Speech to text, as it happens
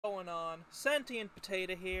going on? Sentient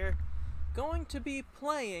Potato here. Going to be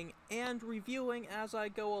playing and reviewing as I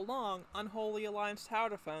go along Unholy Alliance Tower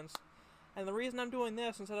Defense. And the reason I'm doing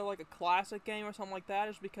this instead of like a classic game or something like that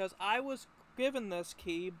is because I was given this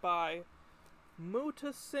key by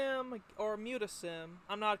Mutasim,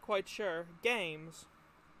 I'm not quite sure, Games.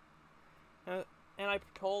 And I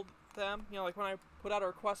told them, you know, like when I put out a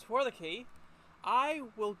request for the key, I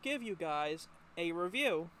will give you guys a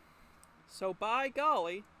review. So by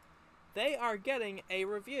golly, they are getting a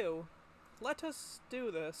review. Let us do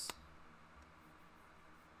this.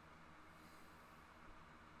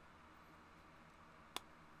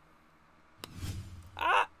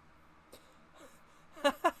 Ah!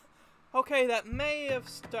 Okay, that may have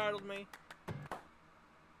startled me.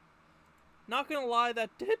 Not gonna lie, that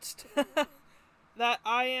did that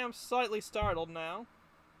I am slightly startled now.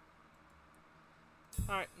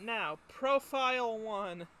 Alright, now, Profile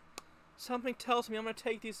 1. Something tells me I'm gonna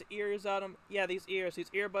take these ears out of... Yeah, these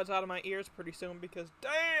earbuds out of my ears pretty soon because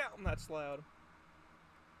damn, that's loud.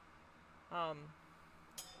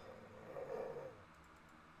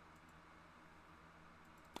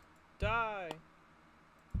 Die.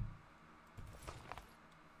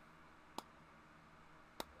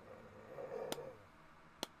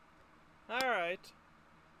 Alright.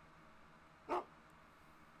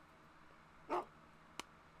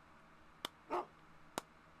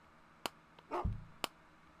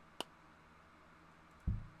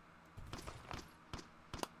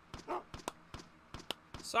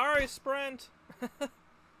 Sorry, Sprint!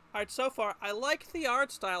 Alright, so far, I like the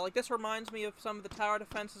art style. Like, this reminds me of some of the tower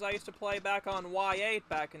defenses I used to play back on Y8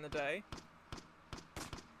 back in the day.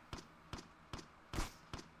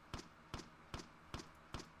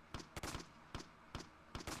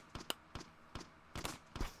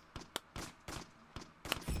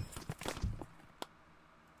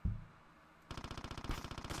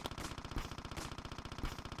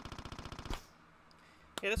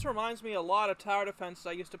 Yeah, this reminds me a lot of tower defenses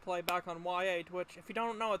I used to play back on Y8, which, if you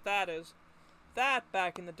don't know what that is, that,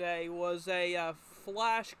 back in the day, was a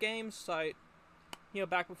Flash game site, you know,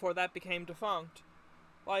 back before that became defunct.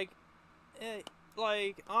 Like,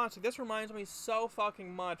 honestly, this reminds me so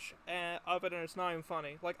fucking much of it, and it's not even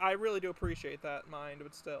funny. Like, I really do appreciate that mind,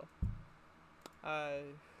 but still.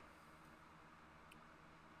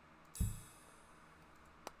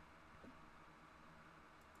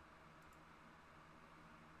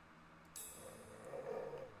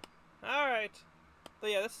 Alright. But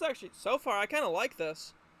yeah, this is actually, so far, I kind of like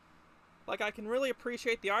this. Like, I can really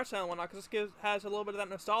appreciate the art style and whatnot, because this has a little bit of that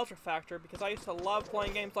nostalgia factor, because I used to love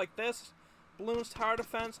playing games like this, Bloons Tower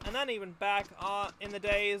Defense, and then even back in the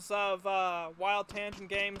days of Wild Tangent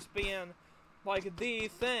games being, like, the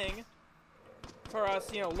thing for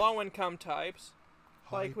us, you know, low-income types.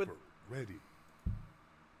 Like, with... Ready.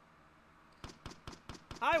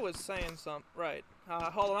 I was saying something. Right.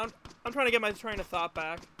 Hold on, I'm trying to get my train of thought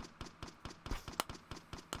back.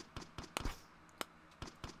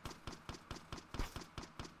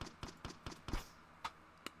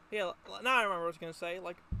 Yeah, now I remember what I was gonna say.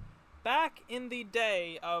 Like, back in the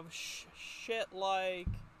day of shit like...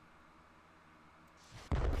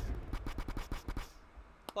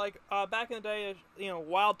 back in the day of, you know,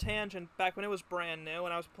 Wild Tangent, back when it was brand new,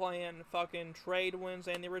 and I was playing fucking Trade Winds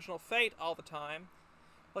and the original Fate all the time.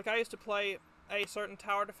 Like, I used to play a certain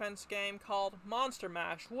tower defense game called Monster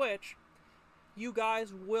Mash, which you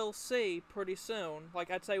guys will see pretty soon.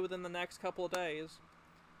 Like, I'd say within the next couple of days.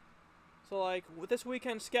 So, like, with this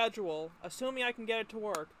weekend schedule, assuming I can get it to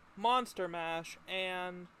work, Monster Mash,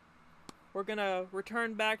 and we're gonna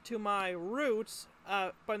return back to my roots,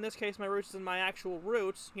 but in this case, my roots is in my actual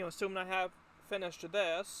roots, you know, assuming I have finished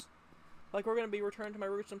this. Like, we're gonna be returning to my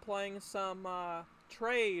roots and playing some,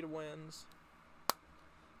 Trade Winds.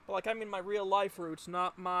 But, like, I mean my real-life roots,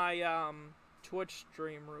 not my, Twitch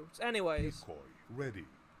stream roots. Anyways. Decoy, ready.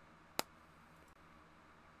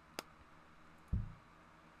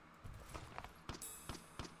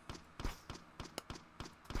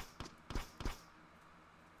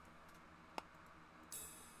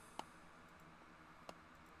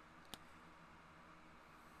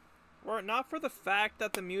 Were it not for the fact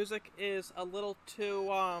that the music is a little too,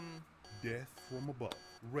 Death from above,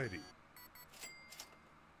 ready.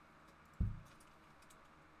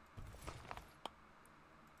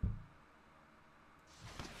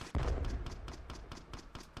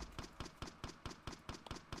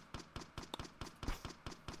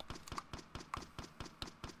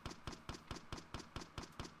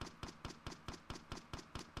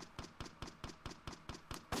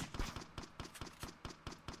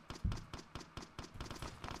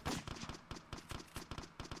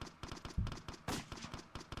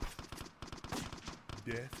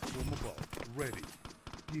 Death from above. Ready.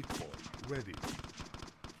 Decoy. Ready.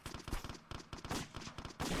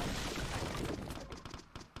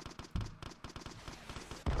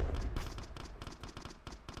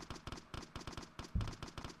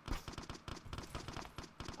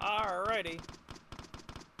 Alrighty.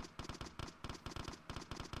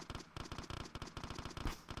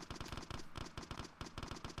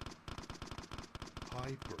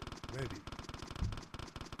 Hyper. Ready.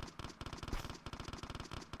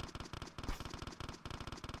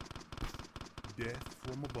 Death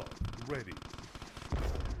from above. Ready.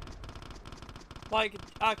 Like,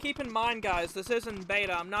 keep in mind, guys, this isn't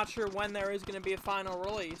beta. I'm not sure when there is going to be a final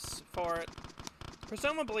release for it.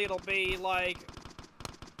 Presumably it'll be, like,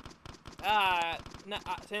 at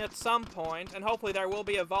some point, and hopefully there will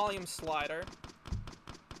be a volume slider.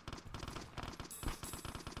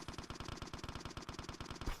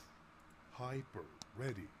 Hyper.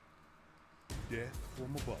 Ready. Death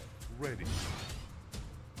from above. Ready.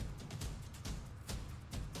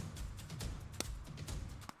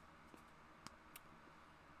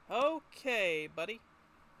 Okay, buddy.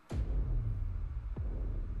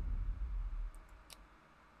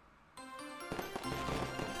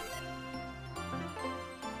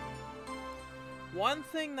 One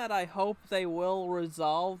thing that I hope they will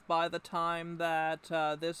resolve by the time that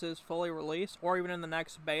this is fully released, or even in the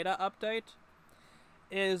next beta update,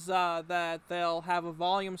 is that they'll have a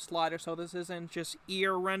volume slider so this isn't just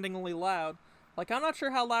ear-rendingly loud. Like, I'm not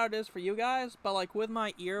sure how loud it is for you guys, but, like, with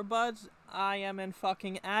my earbuds, I am in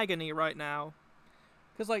fucking agony right now.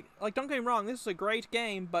 Because, like, don't get me wrong, this is a great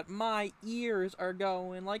game, but my ears are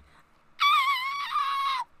going, like,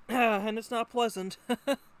 and it's not pleasant.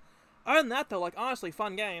 Other than that, though, like, honestly,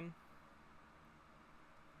 fun game.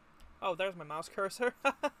 Oh, there's my mouse cursor.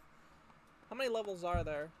 How many levels are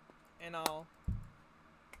there in all?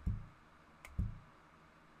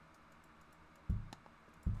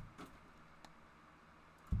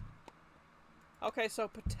 Okay, so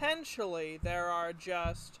potentially there are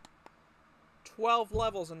just 12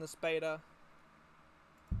 levels in this beta.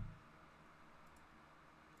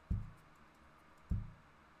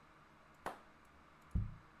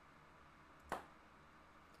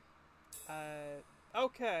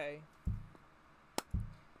 Okay.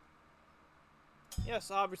 Yes,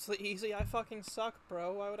 obviously easy. I fucking suck,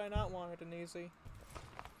 bro. Why would I not want it in easy?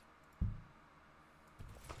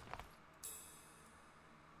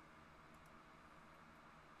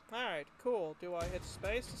 Alright, cool. Do I hit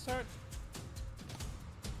space to start?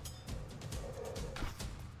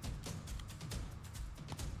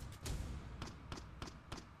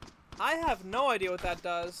 I have no idea what that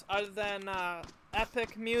does, other than,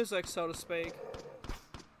 epic music, so to speak.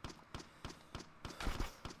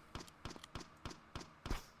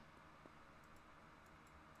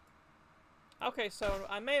 Okay, so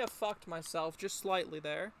I may have fucked myself just slightly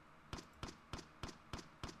there.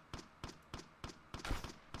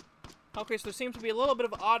 Okay, so there seems to be a little bit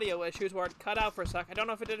of audio issues where it cut out for a sec. I don't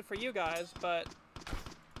know if it did it for you guys, but...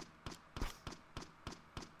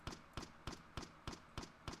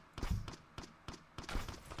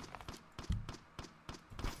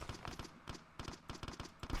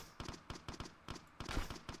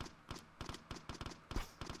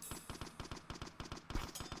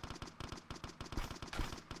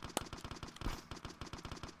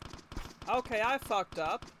 Okay, I fucked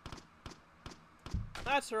up.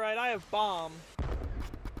 That's alright, I have bomb.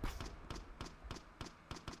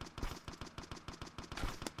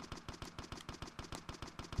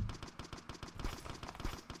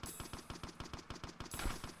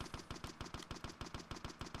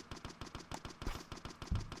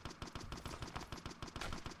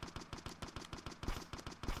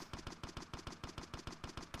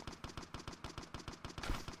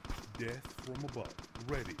 Death from above.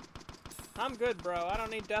 Ready. I'm good, bro. I don't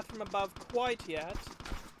need death from above quite yet.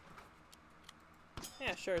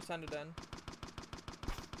 Yeah, sure, send it in.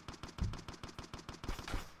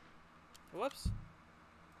 Whoops.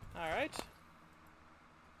 Alright.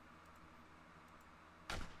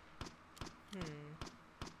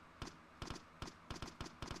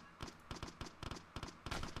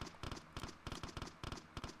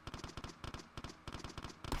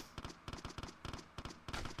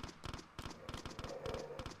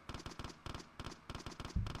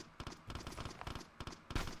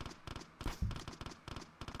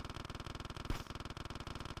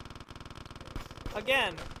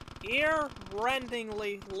 Again,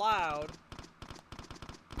 ear-rendingly loud.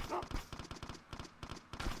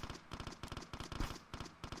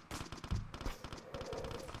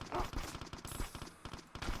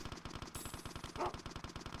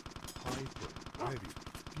 Hyper. Ready.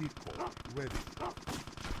 Decoy ready.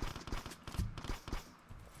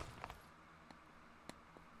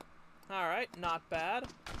 Alright, not bad.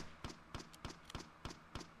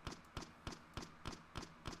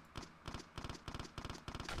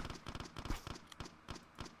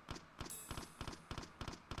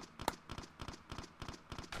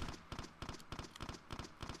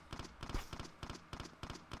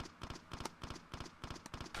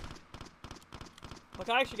 Like,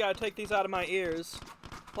 I actually gotta take these out of my ears.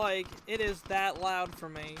 Like, it is that loud for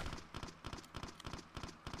me.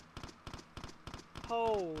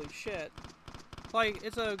 Holy shit. Like,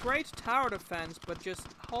 it's a great tower defense, but just,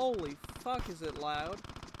 holy fuck is it loud.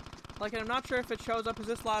 Like, and I'm not sure if it shows up as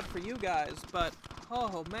this loud for you guys, but,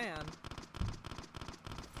 oh man.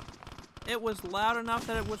 It was loud enough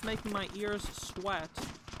that it was making my ears sweat.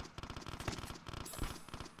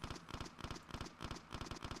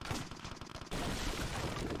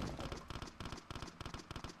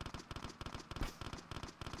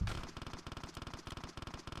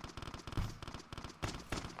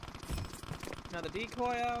 Now the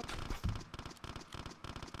decoy out.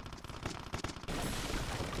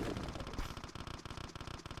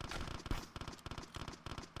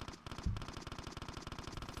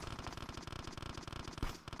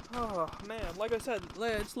 Oh man, like I said,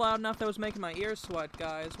 it's loud enough that it was making my ears sweat,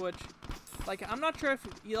 guys, which, like, I'm not sure if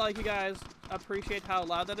you guys appreciate how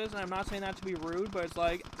loud that is, and I'm not saying that to be rude, but it's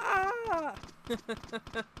like, ah!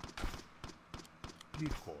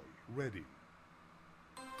 Decoy ready.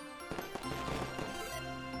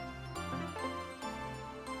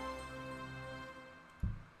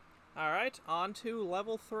 Alright, on to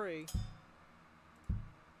level 3.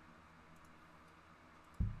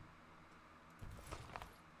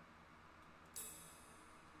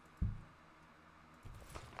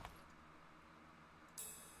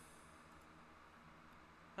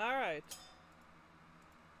 Alright.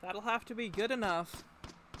 That'll have to be good enough.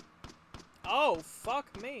 Oh,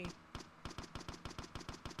 fuck me.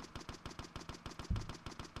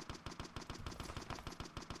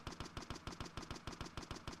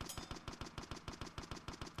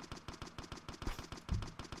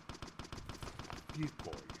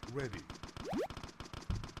 Decoy ready.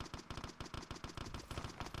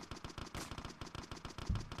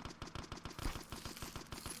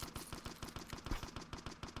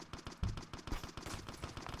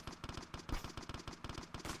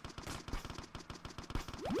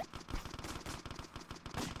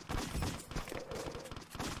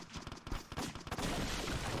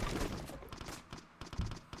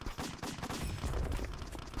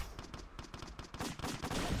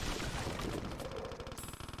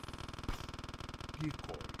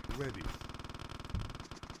 Decoy ready.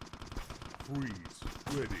 Freeze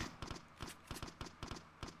ready.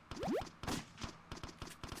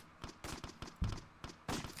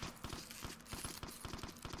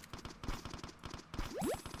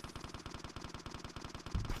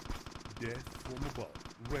 Death from above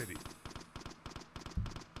ready.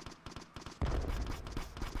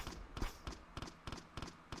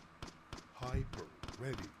 Hyper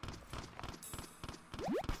ready.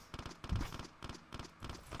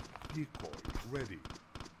 Decoy ready.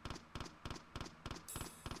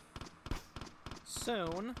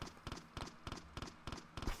 Soon.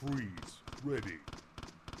 Freeze ready.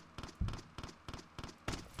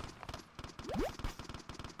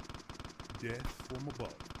 Death from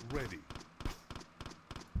above ready.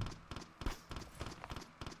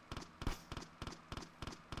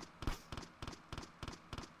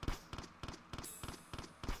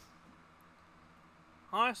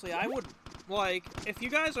 Honestly, I would, like, if you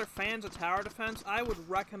guys are fans of tower defense, I would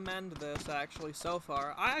recommend this, actually, so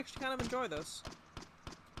far. I actually kind of enjoy this.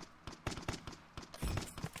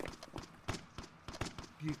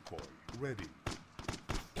 Decoy ready.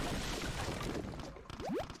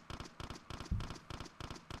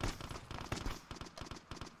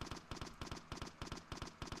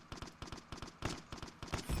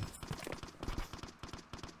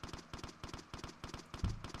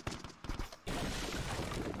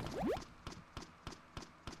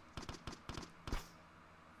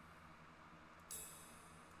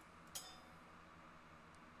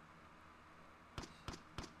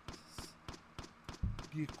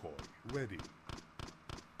 Decoy ready.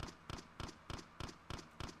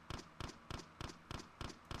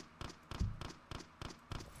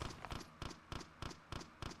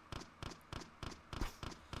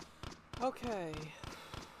 Okay.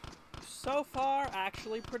 So far,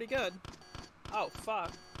 actually pretty good. Oh,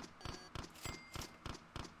 fuck.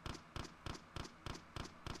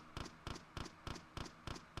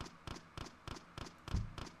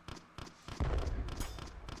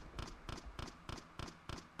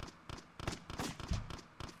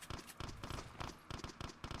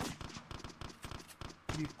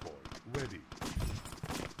 ready.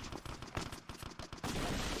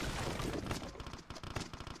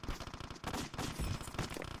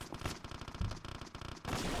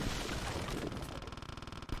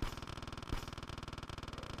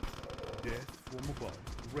 Death from above,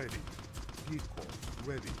 ready. Decoy,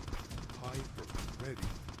 ready. Hyper, ready.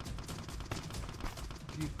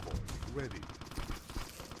 Decoy, ready.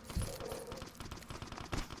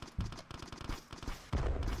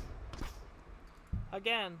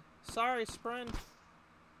 Again, sorry, Sprint.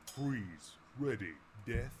 Freeze, ready.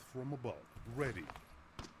 Death from above, ready.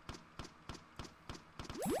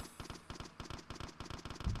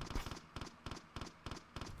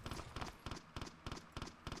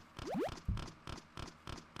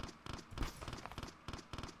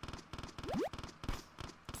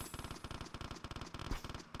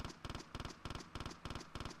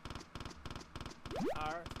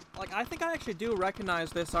 Like, I think I actually do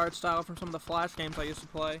recognize this art style from some of the Flash games I used to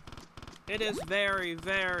play. It is very,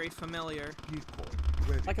 very familiar. Decoy,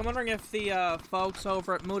 ready. Like, I'm wondering if the folks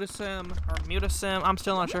over at Mutasim, I'm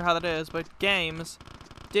still not sure how that is, but games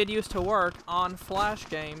did used to work on Flash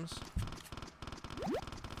games.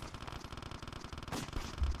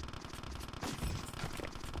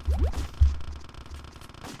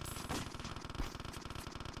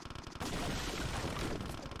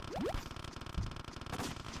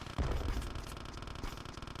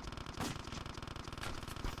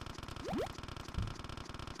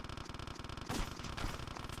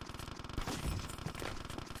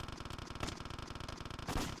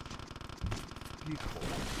 Decoy,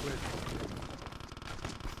 ready.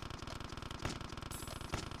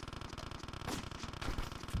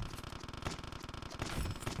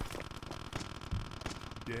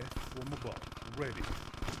 Death from above, ready.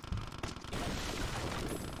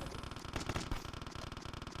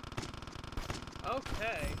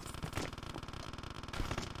 Okay.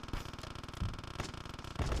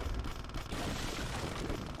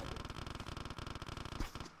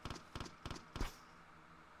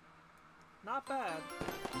 Not bad.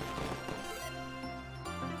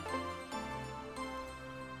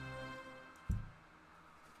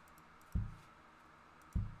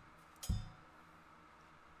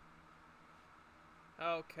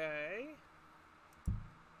 Okay.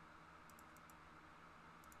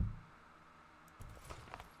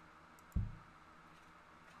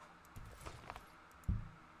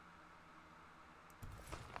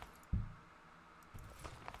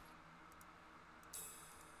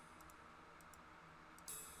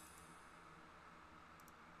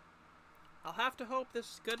 I'll have to hope this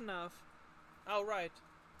is good enough. Oh, right.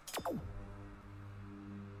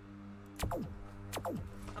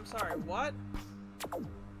 I'm sorry, what?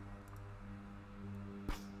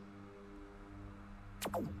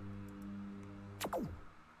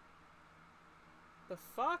 The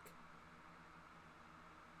fuck?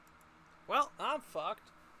 Well, I'm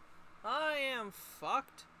fucked. I am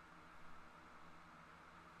fucked.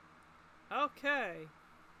 Okay.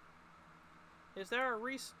 Is there a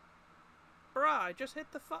Bruh, I just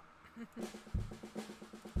hit the fuck.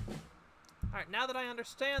 Alright, now that I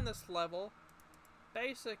understand this level,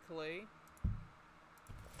 basically...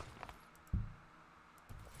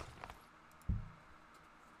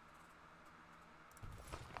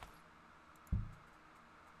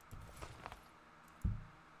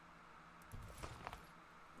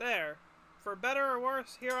 There. For better or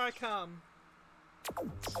worse, here I come.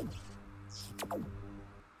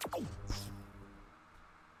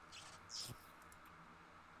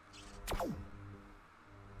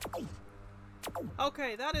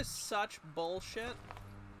 Okay, that is such bullshit.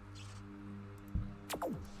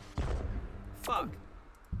 Fuck.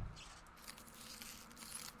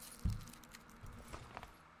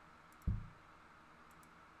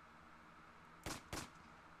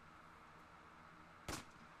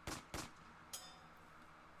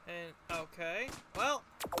 And, okay. Well,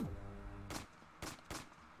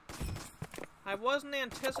 I wasn't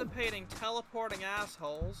anticipating teleporting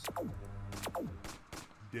assholes.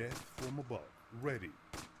 Death from above, ready.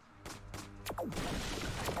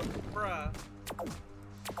 Bruh.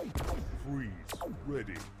 Freeze,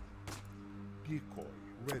 ready. Decoy,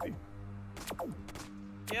 ready.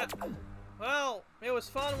 Yeah. Well, it was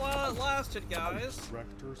fun while it lasted, guys.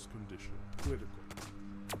 Extractor's condition, critical.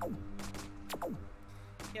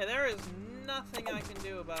 Yeah, there is nothing I can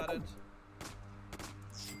do about it.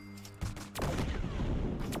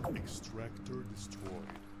 Extractor destroyed.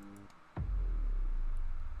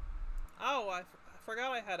 Oh, I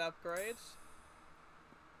forgot I had upgrades.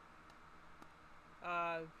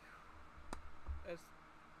 It's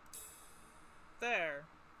there.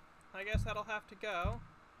 I guess that'll have to go.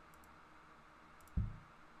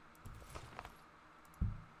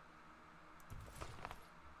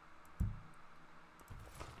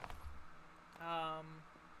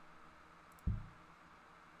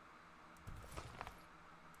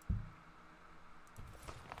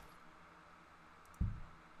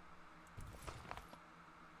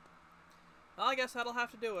 I guess that'll have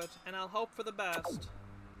to do it, and I'll hope for the best.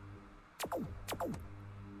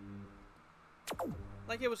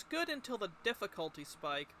 Like, it was good until the difficulty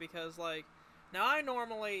spike, because, like, now I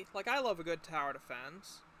normally, like, I love a good tower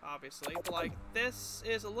defense, obviously, but, like, this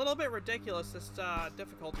is a little bit ridiculous, this,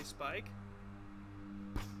 difficulty spike.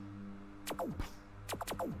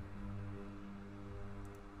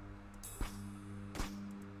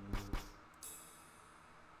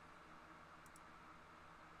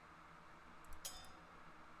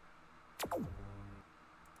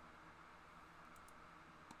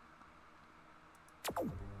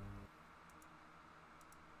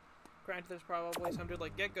 Granted, there's probably some dude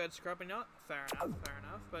like, get good, scrubbing up. Fair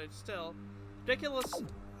enough, but it's still... Ridiculous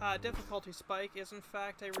difficulty spike is in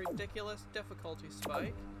fact a ridiculous difficulty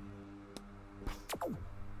spike.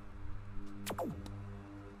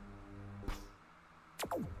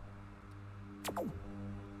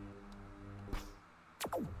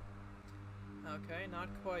 Okay, not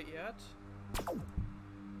quite yet.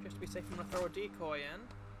 Just to be safe, I'm gonna throw a decoy in.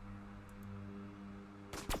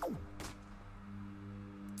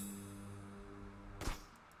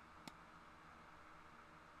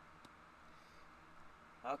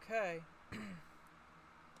 Okay.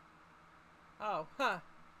 Oh, huh.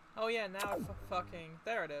 Oh yeah, now it fucking...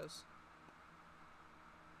 There it is.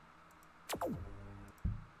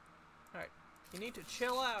 Alright. You need to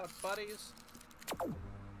chill out, buddies.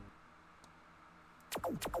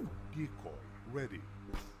 Decoy ready.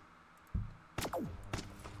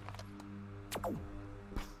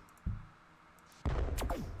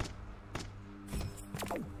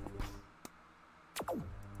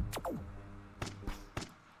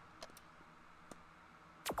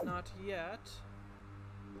 Not yet.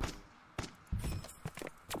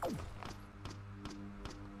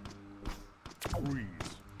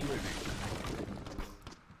 Freeze ready.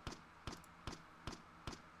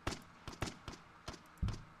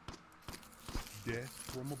 Death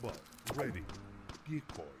from above ready.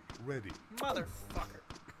 Decoy ready. Motherfucker.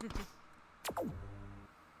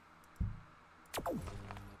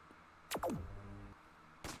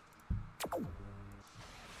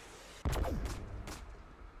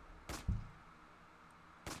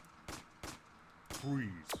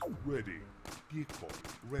 Freeze ready. Decoy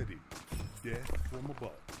ready. Death from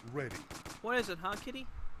above ready. What is it, huh, kitty?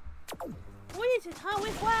 What is it, huh,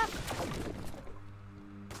 Whip Whap?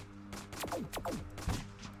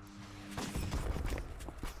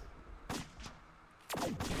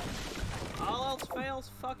 All else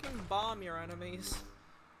fails, fucking bomb your enemies.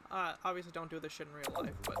 Obviously don't do this shit in real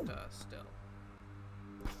life, but, still.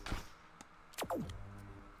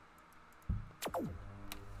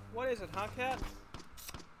 What is it, huh, cat?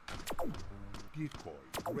 Decoy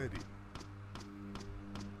ready.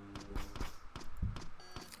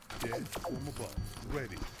 Death from above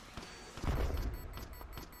ready.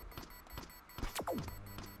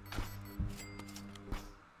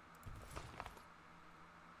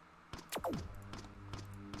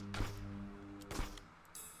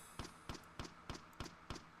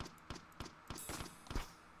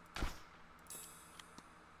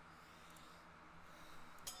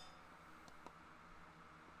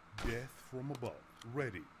 Death from above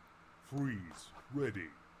ready. Freeze ready.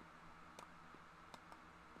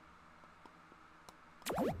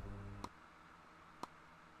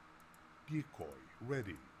 Decoy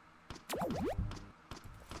ready.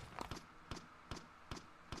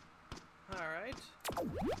 Alright.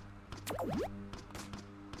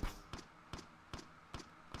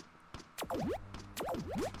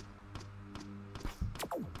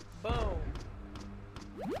 Boom.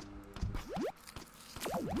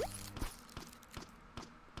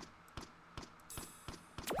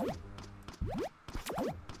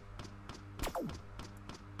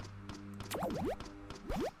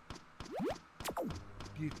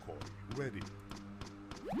 Decoy ready.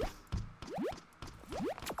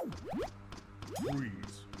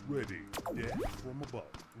 Freeze ready. Death from above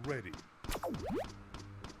ready.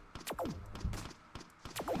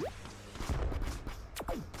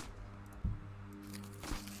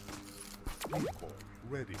 Decoy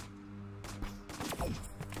ready.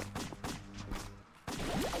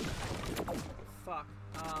 Fuck.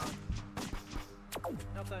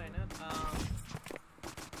 Nope, that ain't it.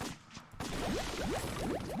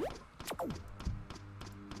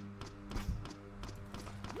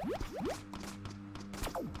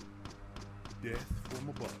 Death from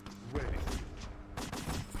above ready.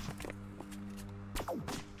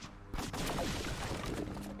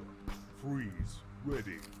 Freeze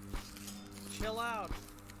ready. Chill out,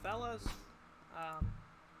 fellas.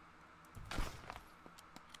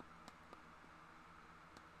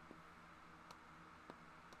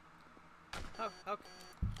 Oh, okay.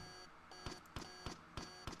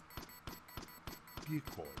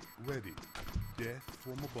 Decoy ready. Death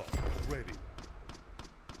from above ready.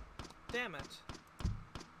 Damn it.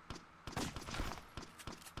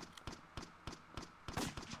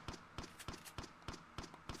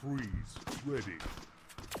 Freeze ready.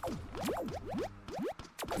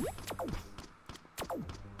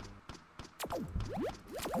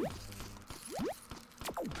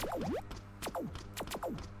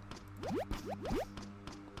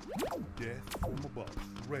 Death from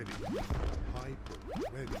above ready. Hyper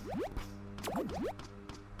ready.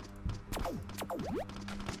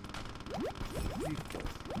 Decoy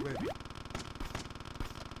ready.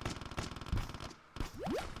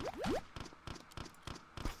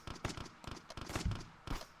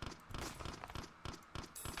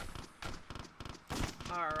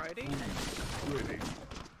 Alrighty. Ready.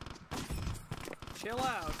 Chill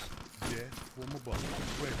out. Death from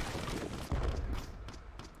above ready.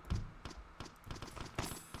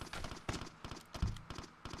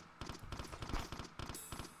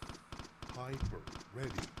 Hyper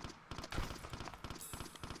ready.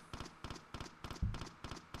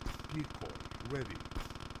 Decoy ready.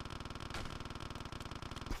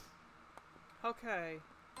 Okay.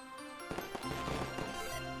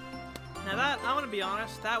 Now that, I'm gonna be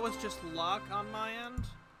honest, that was just luck on my end.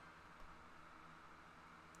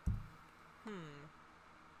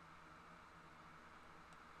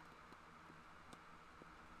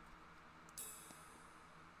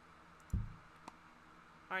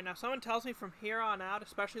 Alright, now someone tells me from here on out,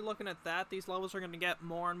 especially looking at that, these levels are gonna get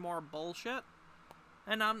more and more bullshit.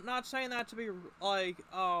 And I'm not saying that to be like,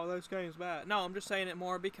 oh, this game's bad. No, I'm just saying it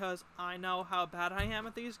more because I know how bad I am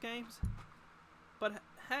at these games. But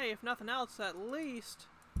hey, if nothing else, at least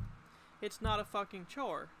it's not a fucking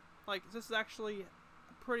chore. Like, this is actually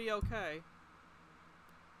pretty okay.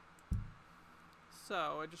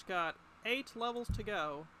 So, I just got 8 levels to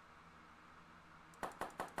go.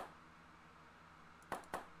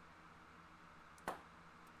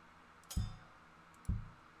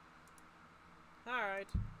 Alright.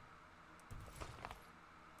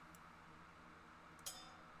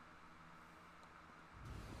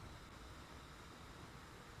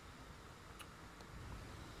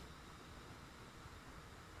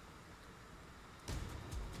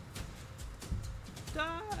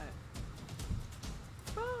 Die!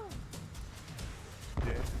 Boom!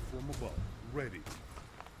 Death from above ready.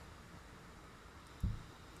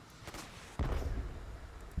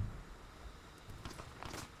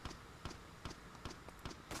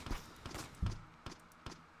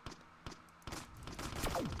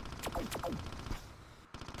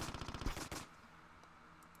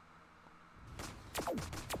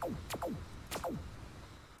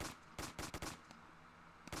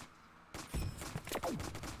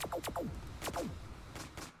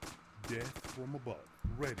 Death from above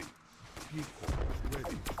ready. Decoy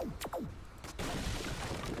ready.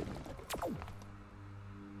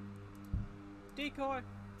 Decoy?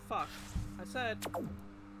 Fuck. I said,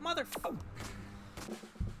 motherfucker.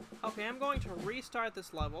 Okay, I'm going to restart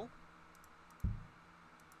this level.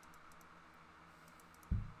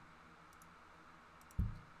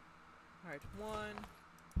 Alright, 1,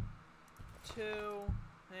 2,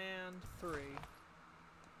 and 3.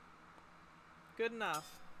 Good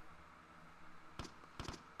enough.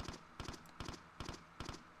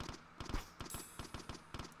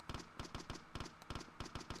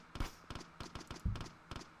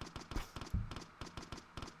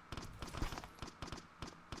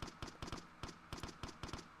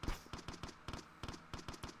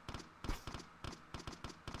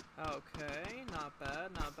 Okay, not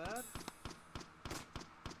bad, not bad.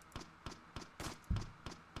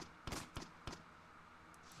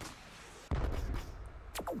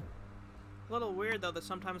 A little weird though that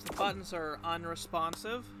sometimes the buttons are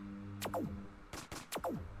unresponsive.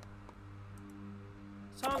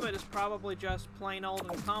 Some of it is probably just plain old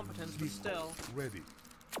incompetence, but still. Ready.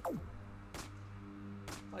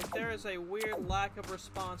 Like there is a weird lack of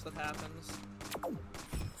response that happens.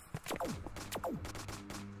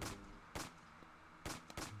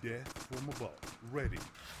 Death from above ready.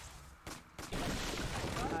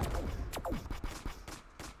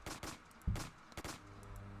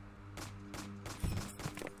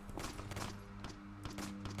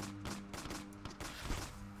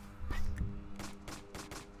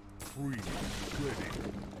 Freeze ready.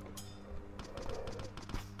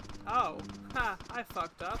 Oh, ha, I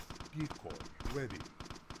fucked up. Decoy ready.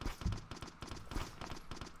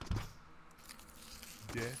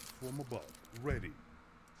 Death from above ready.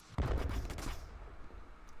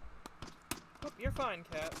 Oop, you're fine,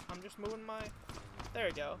 cat. I'm just moving my... There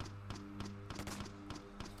you go.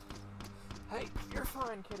 Hey, you're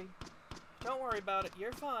fine, kitty. Don't worry about it.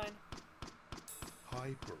 You're fine.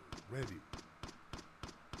 Hyper, ready.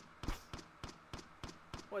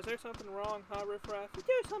 Was there something wrong, huh, Riffraff? Is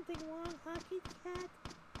there something wrong, huh, kitty cat?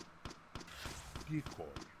 Decoy,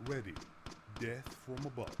 ready. Death from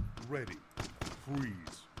above, ready.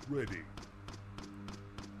 Freeze, ready.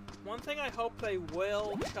 One thing I hope they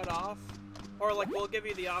will shut off, or like will give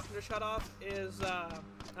you the option to shut off, is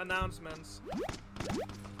announcements.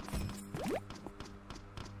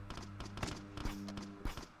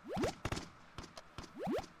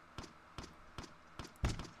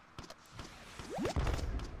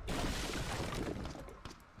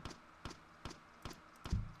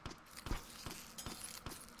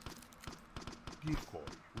 Decoy,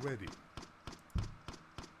 ready.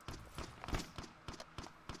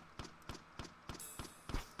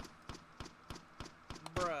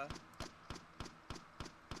 Bruh.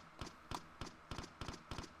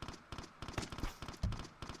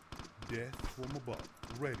 Death from above,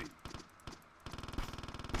 ready.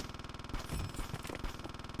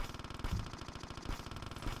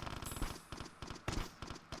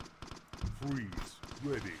 Freeze,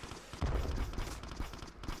 ready.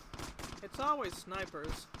 It's always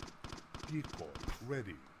snipers. Decoy,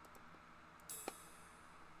 ready.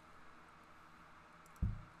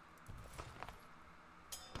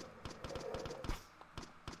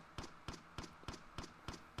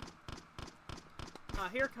 Ah,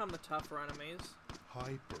 here come the tougher enemies.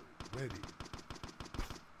 Hyper, ready.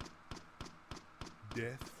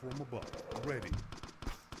 Death from above, ready.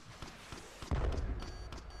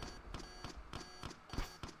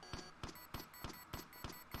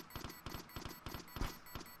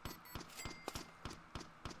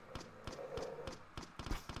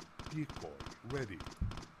 Decoy, ready.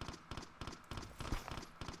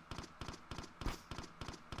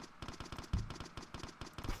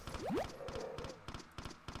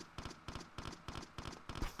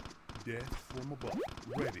 Death from above,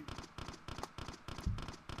 ready.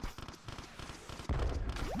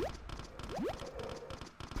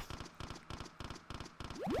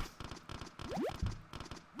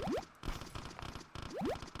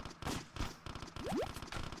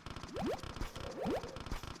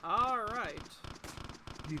 Alright.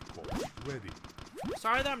 Decoy, ready.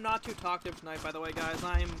 Sorry that I'm not too talkative tonight, by the way, guys.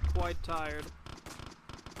 I am quite tired.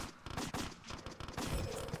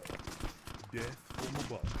 Death from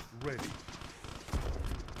above, ready.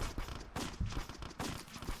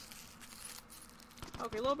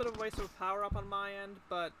 Okay, a little bit of a waste of power up on my end,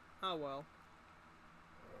 but oh well.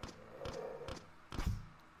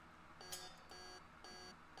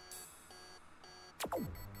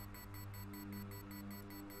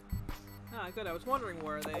 Ah, good. I was wondering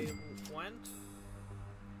where they went.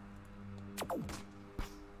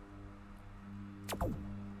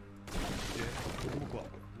 Death from above,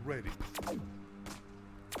 ready.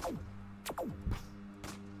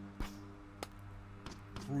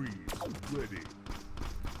 Freeze, ready.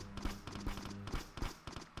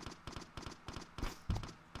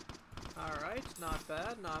 Alright, not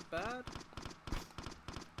bad, not bad.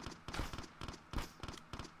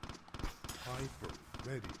 Hyper,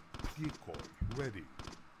 ready. Decoy, ready.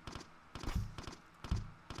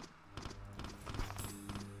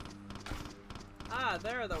 Ah,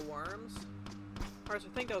 there are the worms. Or I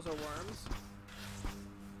think those are worms.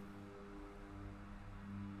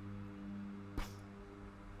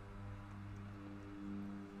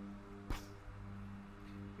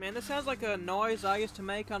 Man, this sounds like a noise I used to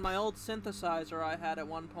make on my old synthesizer I had at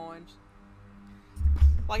one point.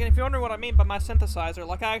 Like, and if you're wondering what I mean by my synthesizer,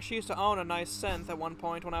 like I actually used to own a nice synth at one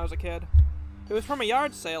point when I was a kid. It was from a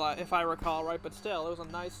yard sale, if I recall right, but still, it was a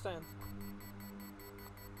nice synth.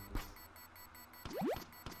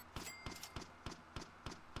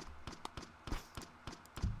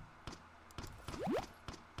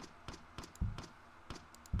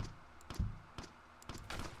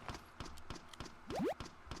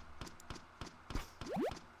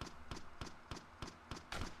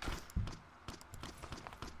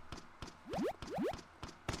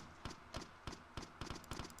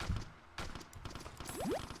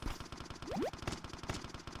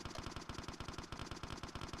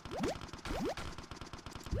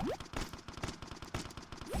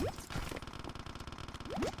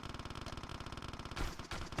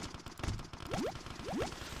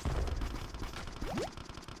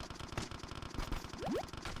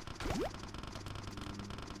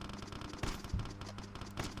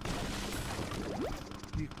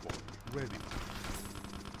 Decoy, ready.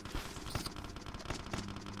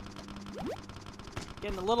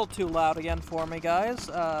 Getting a little too loud again for me, guys.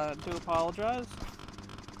 Do apologize.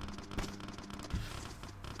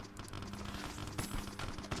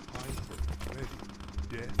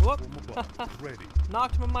 Death Whoop. from above. Ready.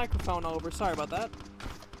 Knocked my microphone over. Sorry about that.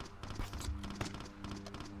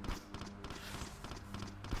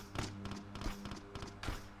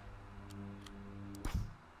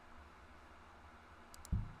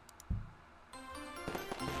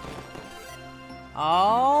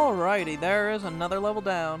 Alrighty, there is another level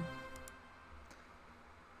down.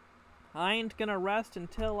 I ain't gonna rest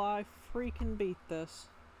until I freaking beat this.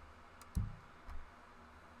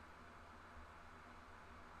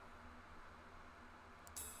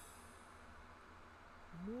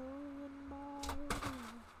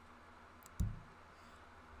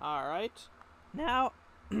 Alright. Now,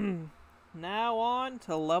 now on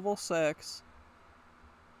to level 6.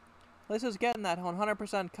 This is getting that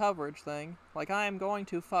 100% coverage thing. Like, I am going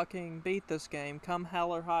to fucking beat this game, come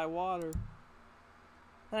hell or high water.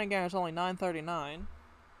 Then again, it's only 9:39.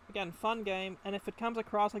 Again, fun game, and if it comes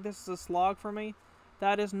across like this is a slog for me,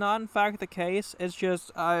 that is not in fact the case. It's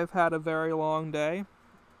just, I've had a very long day.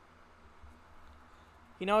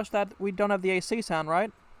 You notice that we don't have the AC sound,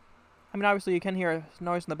 right? I mean, obviously you can hear a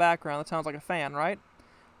noise in the background that sounds like a fan, right?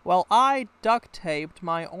 Well, I duct taped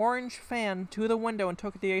my orange fan to the window and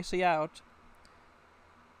took the AC out.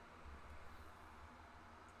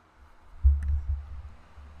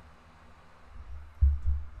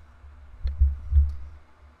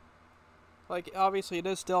 Like, obviously it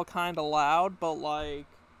is still kind of loud, but like,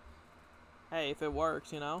 hey, if it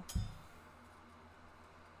works, you know?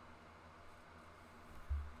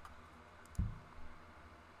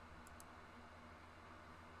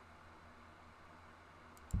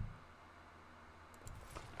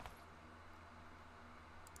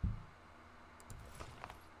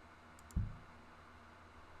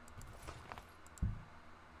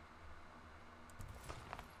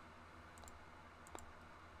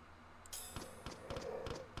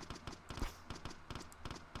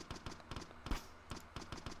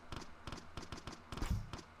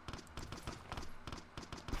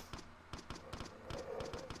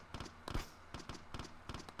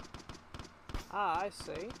 Ah, I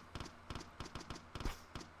see.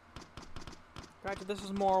 Granted, this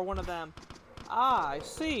is more one of them. Ah, I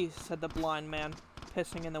see, said the blind man,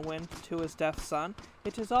 pissing in the wind to his deaf son.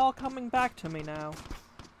 It is all coming back to me now.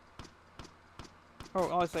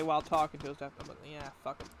 Or I'll say while talking to his deaf son, but yeah,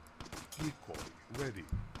 fuck it. Decoy ready.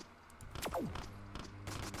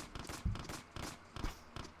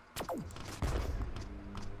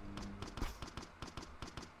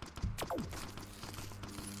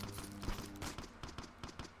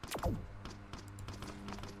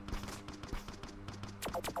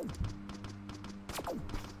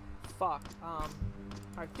 Fuck,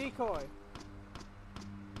 alright, decoy.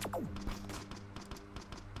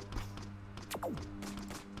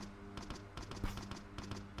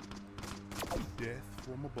 Death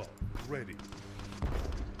from above. Ready.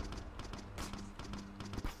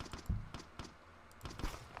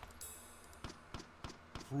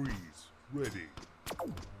 Freeze. Ready.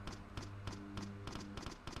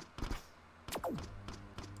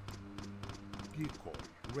 Decoy.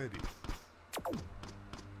 Ready.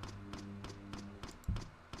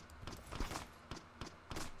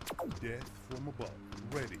 Death from above.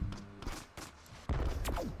 Ready.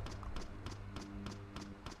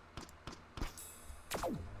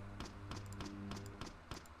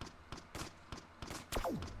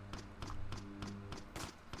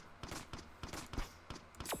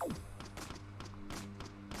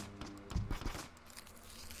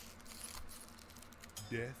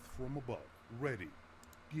 Death from above. Ready.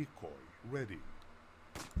 Decoy. Ready.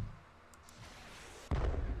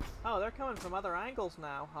 Oh, they're coming from other angles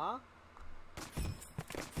now, huh?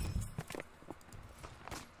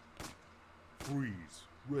 Freeze.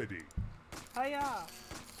 Ready. Hiya!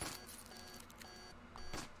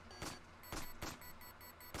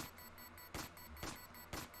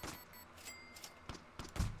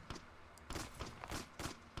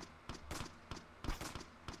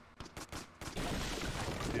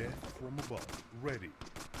 Death from above. Ready.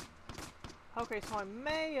 Okay, so I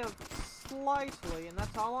may have slightly, and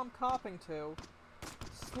that's all I'm copping to,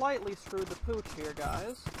 slightly screwed the pooch here,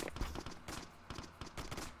 guys.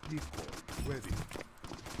 Decoy. Ready.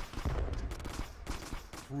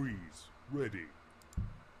 Freeze. Ready.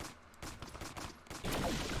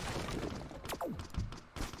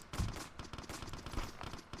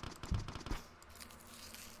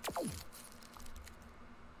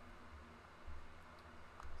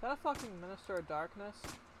 Is that a fucking Minister of Darkness?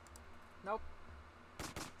 Nope.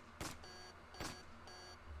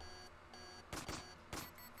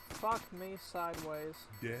 Fuck me sideways.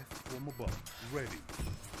 Death from above. Ready.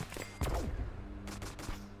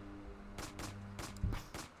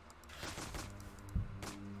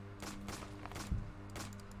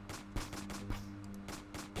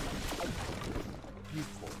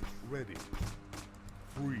 ready.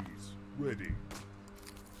 Freeze, ready.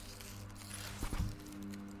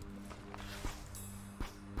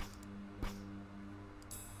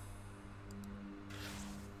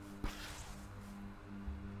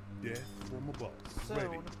 Death from above, ready.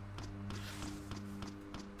 Soon.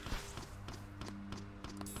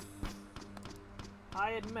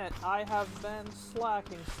 I admit, I have been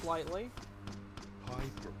slacking slightly.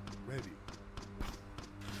 Hyper, ready.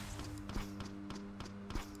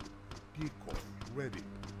 Decoy, ready.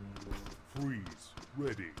 Freeze,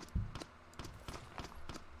 ready.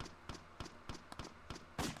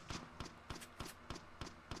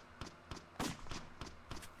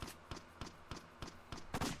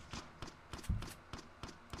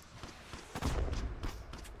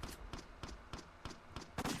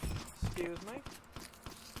 Excuse me.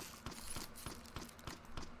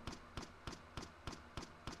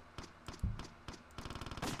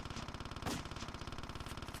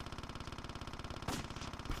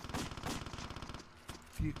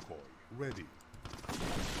 Decoy, ready.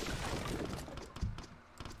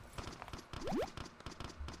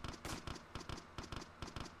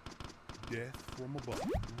 Death from above,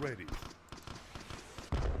 ready.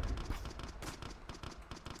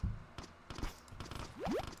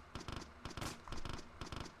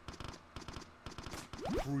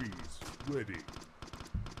 Freeze, ready.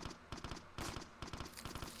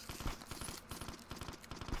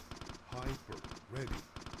 Hyper, ready.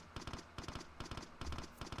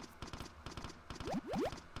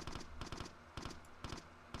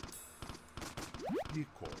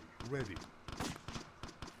 Decoy, ready.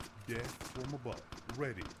 Death from above,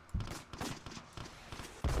 ready.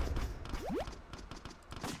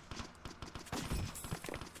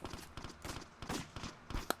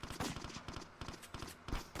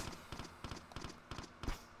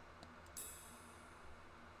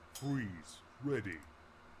 Freeze, ready.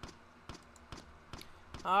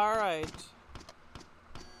 Alright.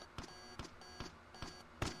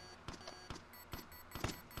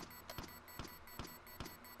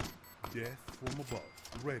 Death from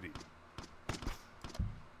above, ready.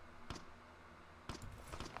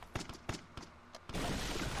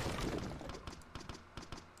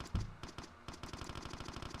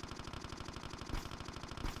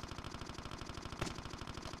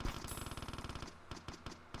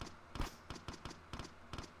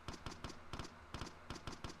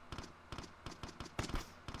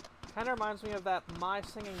 Kinda reminds me of that My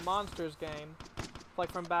Singing Monsters game,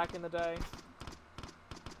 like from back in the day.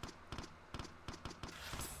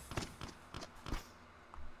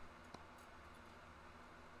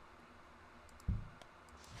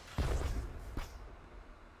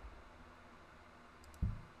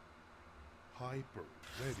 Hyper,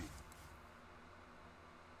 ready.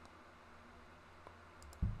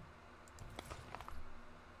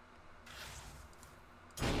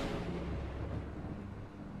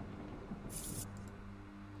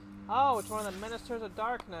 Oh, it's one of the Ministers of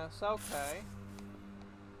Darkness, okay.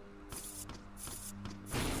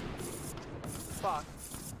 Fuck.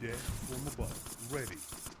 Death from above, ready.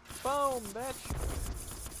 Boom, bitch!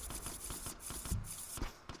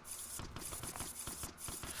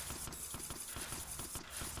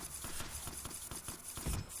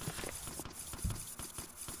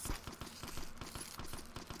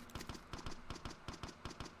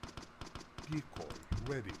 Decoy,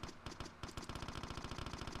 ready.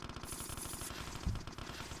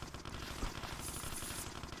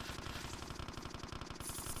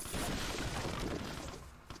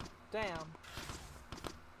 Damn.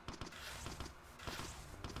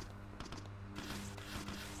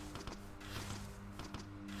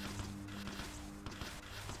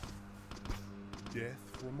 Death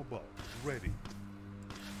from above, ready.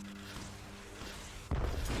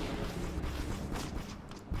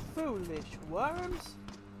 Foolish worms.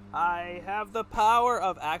 I have the power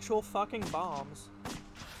of actual fucking bombs.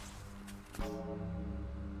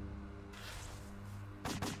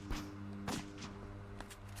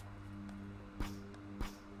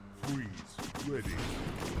 Freeze, ready.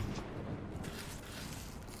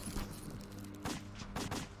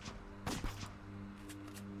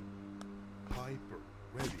 Hyper,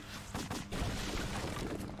 ready.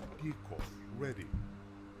 Decoy, ready.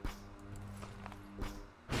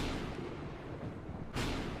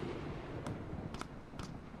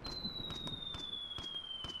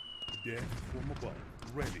 Death from above,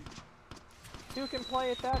 ready. You can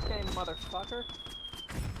play at that game, motherfucker.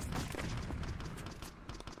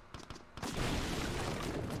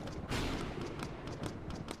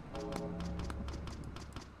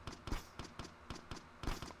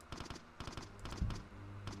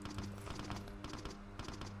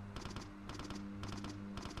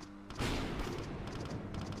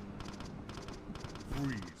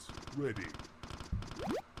 ready.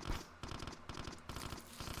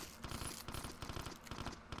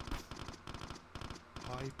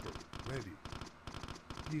 Hyper, ready.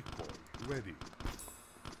 Decoy, ready.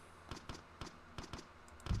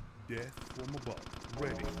 Death from above,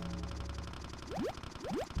 ready.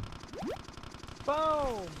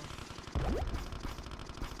 Boom!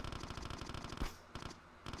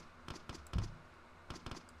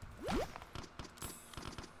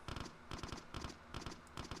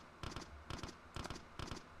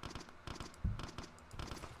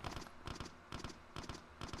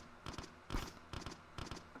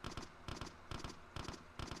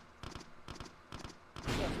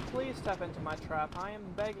 Please step into my trap. I am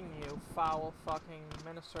begging you, foul fucking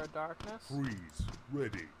Minister of Darkness. Freeze,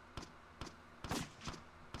 ready.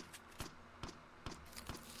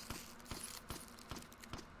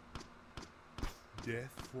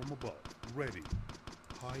 Death from above, ready.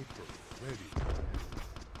 Hyper, ready.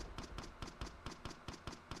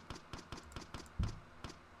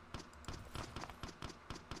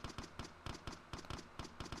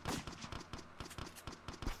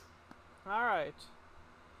 Alright.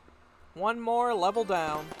 One more level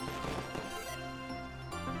down.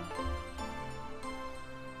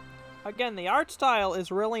 Again, the art style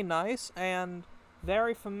is really nice and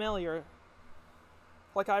very familiar.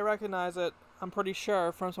 Like, I recognize it, I'm pretty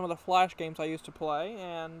sure, from some of the Flash games I used to play.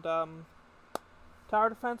 And, tower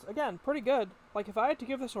defense, again, pretty good. Like, if I had to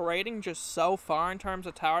give this a rating just so far in terms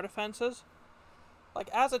of tower defenses, like,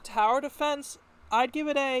 as a tower defense, I'd give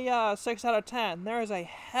it a 6 out of 10. There is a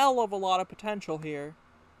hell of a lot of potential here.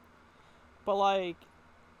 But, like,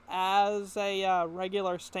 as a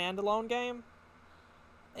regular standalone game,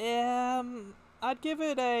 I'd give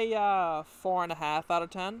it a 4.5 out of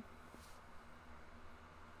 10.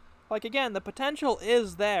 Like, again, the potential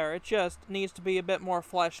is there. It just needs to be a bit more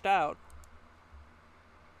fleshed out.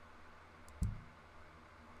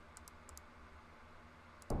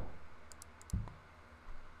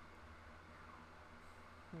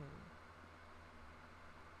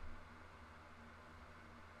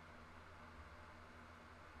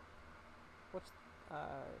 What's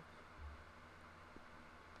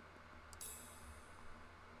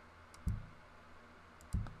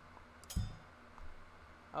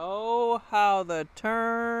oh, how the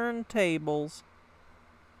turntables.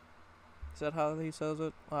 Is that how he says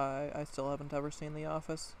it? I still haven't ever seen The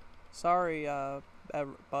Office. Sorry,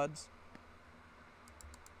 buds.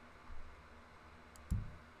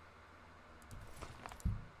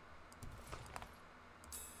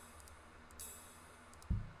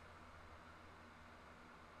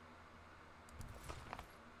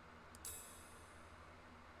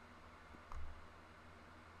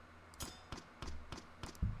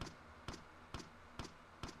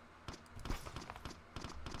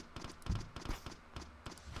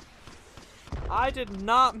 I did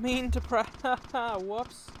not mean to press.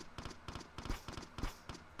 Whoops.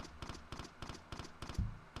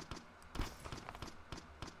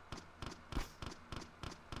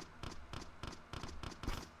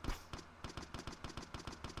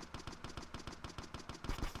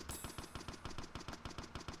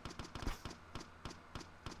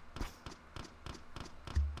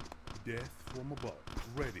 Death from above,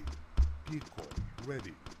 ready. Decoy,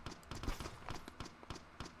 ready.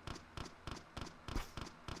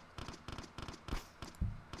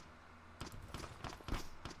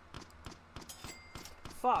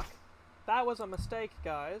 Fuck. That was a mistake,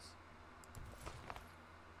 guys.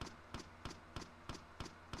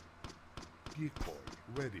 Decoy,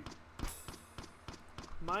 ready.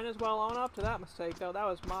 Might as well own up to that mistake, though. That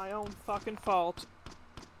was my own fucking fault.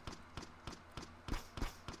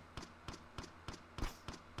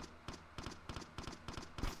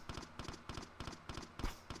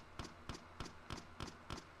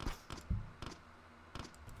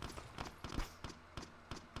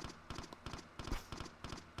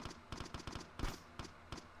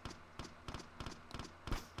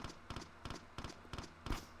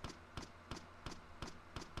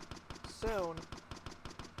 Soon.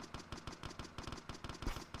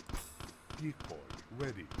 Decoy,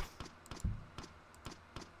 ready.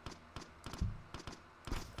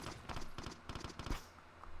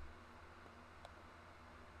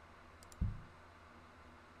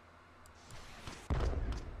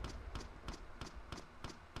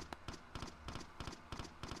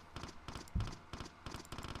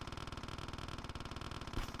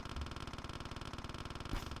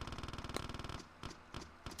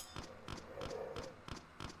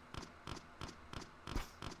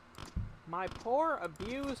 My poor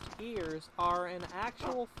abused ears are in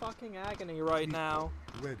actual fucking agony right now.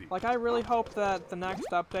 Ready. Like, I really hope that the next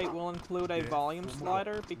update will include a Death volume from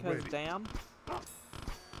slider, above. because Ready. damn.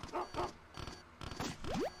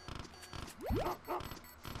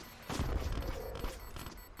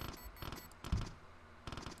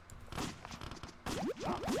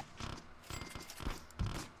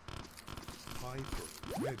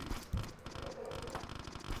 Hyper. Ready.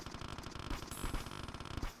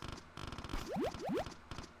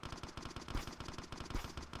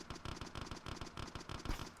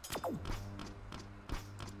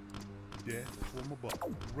 Death from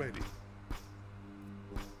above. Ready.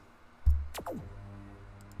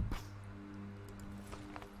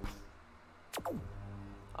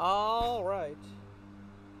 Alright.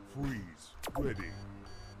 Freeze. Ready.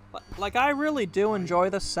 Like, I really do enjoy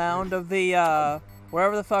the sound of the,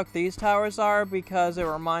 wherever the fuck these towers are, because it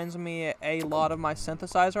reminds me a lot of my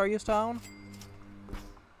synthesizer I used to own.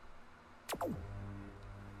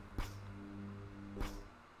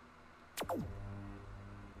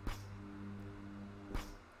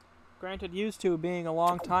 Granted, used to being a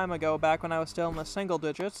long time ago, back when I was still in the single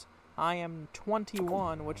digits. I am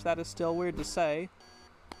 21, which that is still weird to say.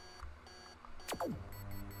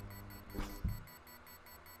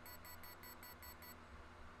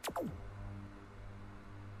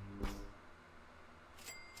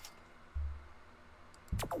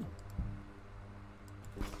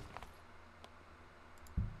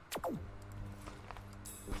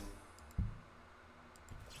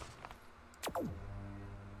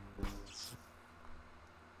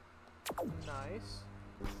 Nice.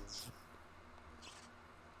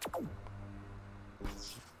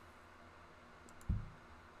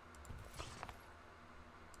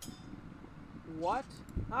 What?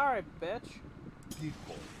 Alright, bitch.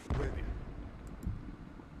 Decoy. Ready.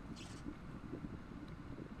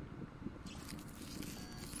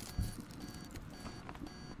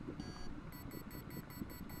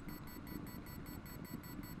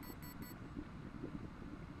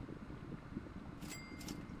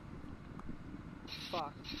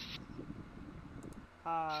 Fuck.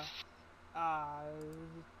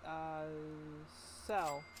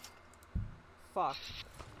 Sell. Fuck.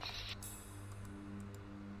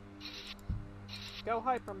 Go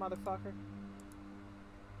hyper, motherfucker.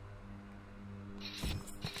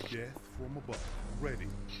 Death from above. Ready.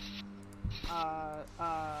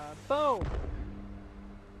 Boom!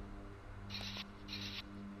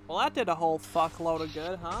 Well, that did a whole fuckload of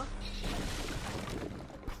good, huh?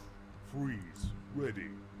 Freeze. Ready.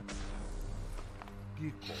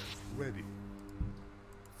 Decoy. Ready.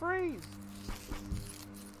 Freeze!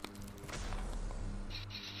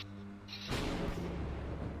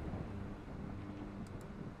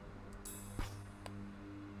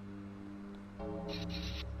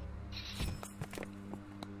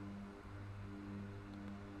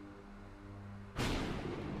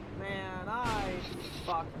 Man, I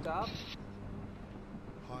fucked up.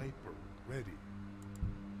 Hyper. Ready.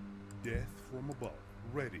 Death from above.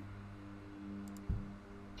 Ready.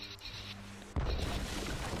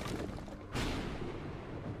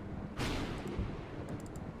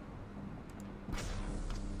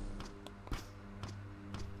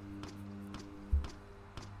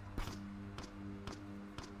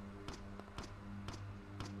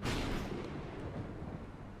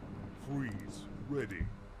 Freeze. Ready.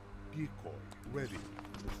 Decoy. Ready.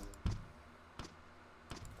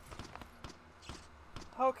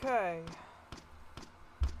 Okay.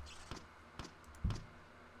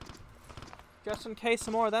 Just in case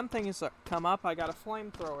some more of them things come up, I got a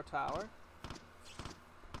flamethrower tower.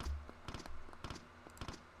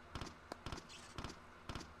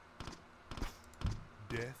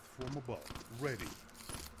 Death from above. Ready.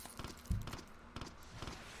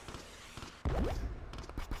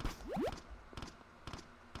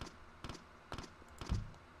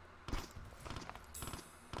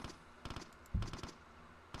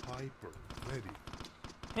 Hyper. Ready.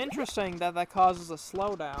 Interesting that that causes a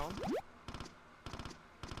slowdown.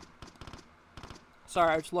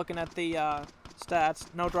 Sorry, I was looking at the stats.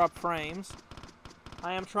 No drop frames.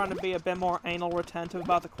 I am trying to be a bit more anal retentive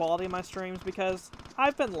about the quality of my streams because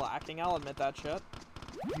I've been lacking, I'll admit that shit.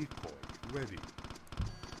 Decoy. Ready.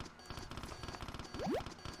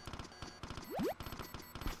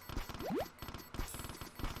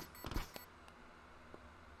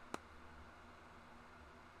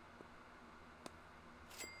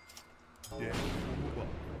 Death from above.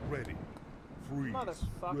 Ready. Freeze.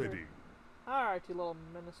 Motherfucker. Ready. Alright, you little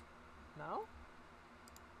menace. No?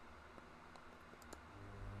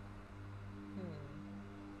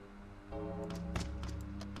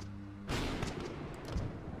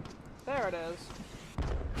 There it is.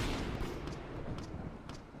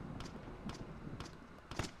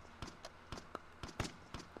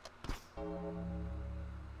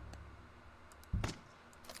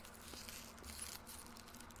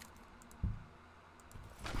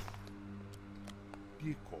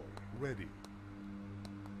 Decoy ready.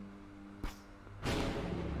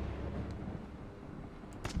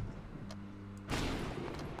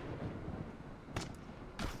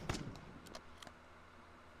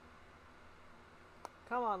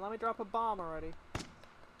 Come on, let me drop a bomb already.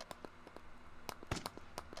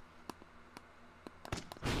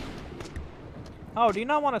 Oh, do you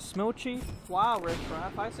not want a smoochie? Wow,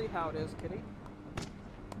 riffraff, I see how it is, kitty.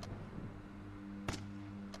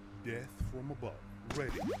 Death from above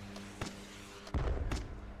ready.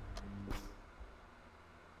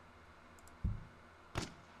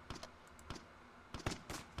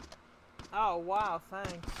 Oh, wow,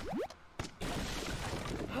 thanks.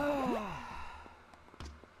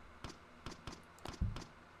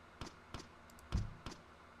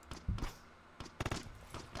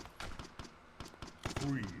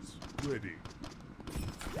 Freeze ready.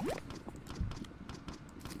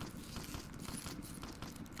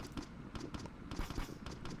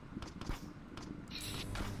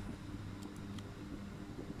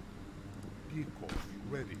 Decoy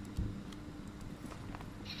ready.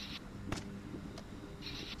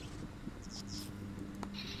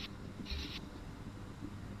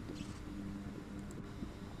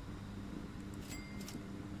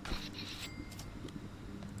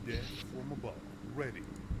 Death from above ready.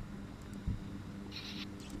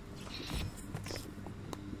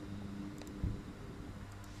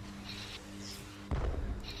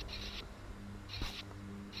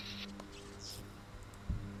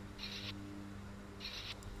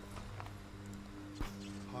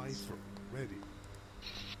 Hyper ready.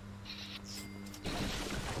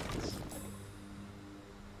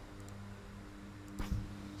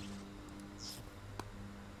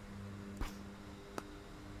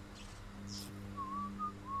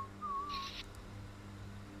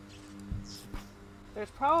 There's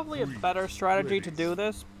probably a better strategy to do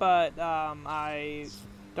this, but I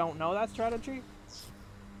don't know that strategy.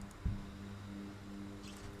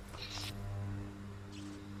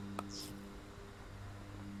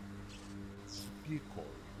 Decoy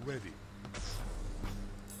ready.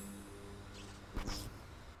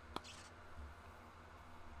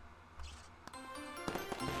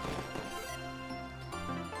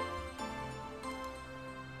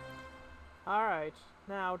 Alright,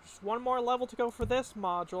 now just one more level to go for this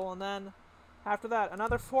module, and then after that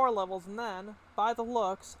another 4 levels, and then, by the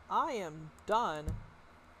looks, I am done.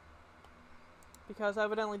 Because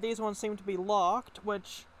evidently these ones seem to be locked,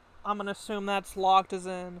 which I'm gonna assume that's locked as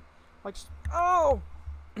in, like, oh!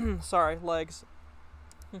 Sorry, legs.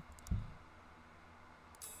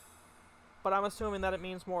 But I'm assuming that it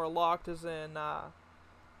means more locked as in,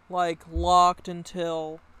 like, locked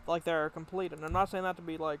until, like, they're completed. I'm not saying that to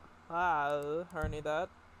be, like, or any of that,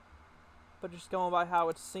 but just going by how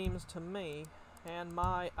it seems to me and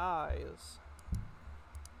my eyes.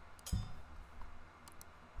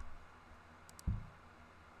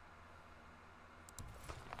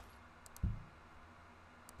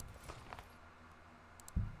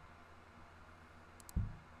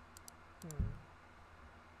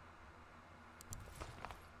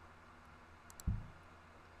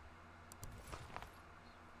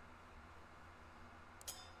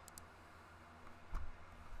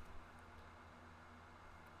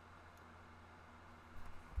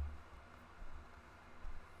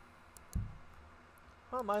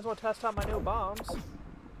 Well, might as well test out my new bombs.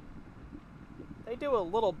 They do a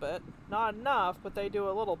little bit. Not enough, but they do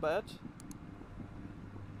a little bit.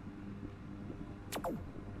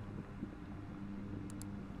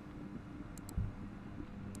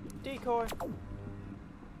 Decoy.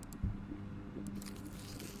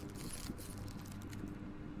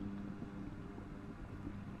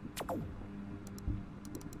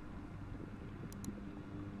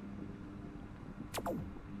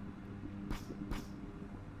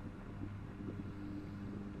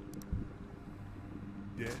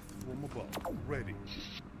 Death from above ready.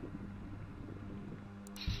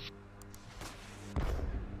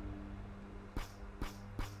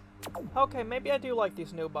 Okay, maybe I do like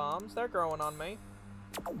these new bombs. They're growing on me.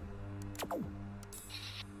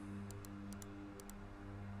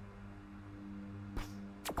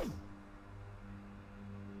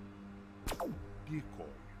 Decoy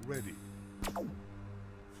ready.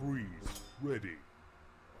 Freeze ready.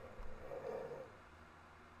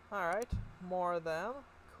 Alright, more of them.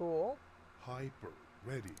 Cool. Hyper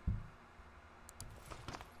ready.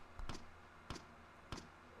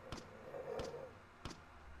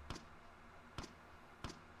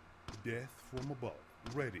 Death from above.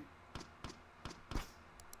 Ready.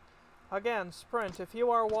 Again, Sprint, if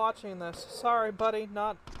you are watching this, sorry, buddy,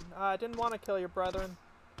 I didn't want to kill your brethren.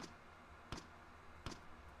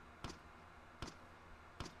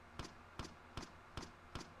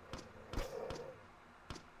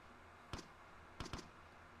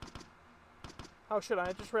 Oh shit,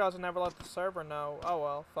 I just realized I never let the server know. Oh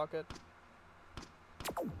well, fuck it.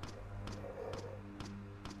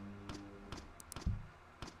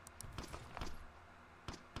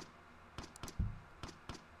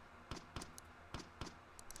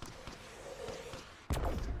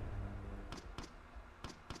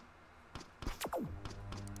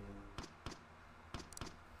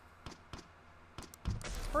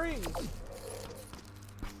 Freeze!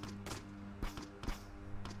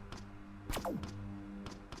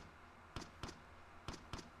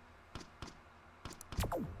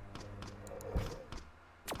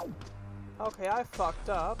 Okay, I fucked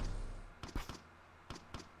up.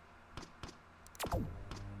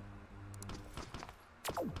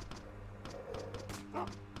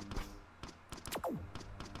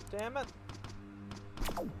 Damn it.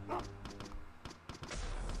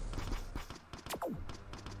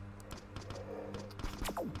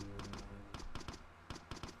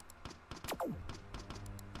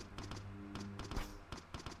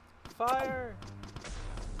 Fire!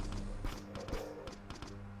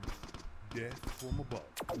 Death from above.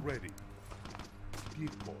 Ready.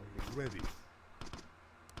 Decoy. Ready.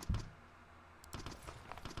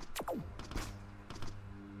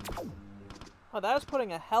 Oh, that is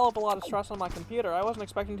putting a hell of a lot of stress on my computer. I wasn't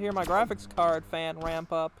expecting to hear my graphics card fan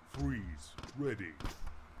ramp up. Freeze. Ready.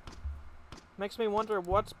 Makes me wonder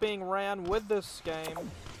what's being ran with this game.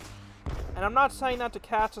 And I'm not saying that to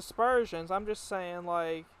cast aspersions, I'm just saying,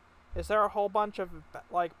 like, is there a whole bunch of,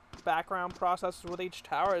 like, background processes with each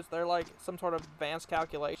tower? Is there, like, some sort of advanced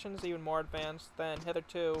calculations, even more advanced than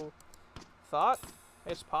hitherto thought?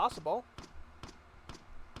 It's possible.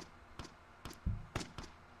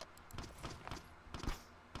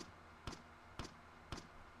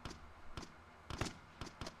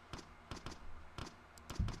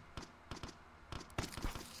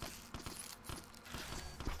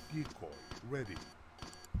 Decoy. Ready.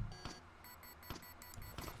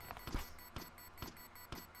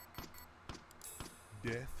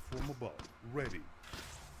 Death from above. Ready.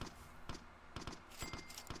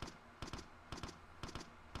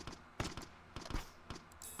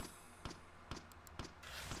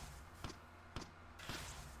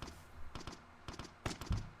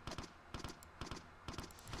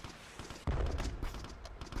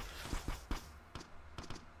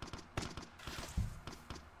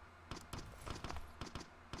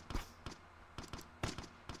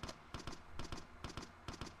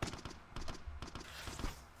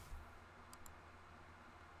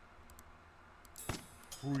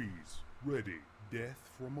 Freeze. Ready. Death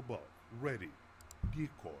from above. Ready.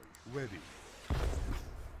 Decoy. Ready.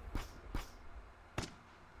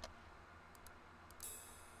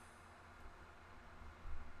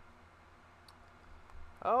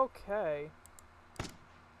 Okay.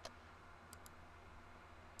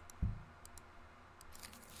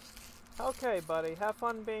 Okay, buddy. Have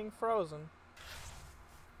fun being frozen.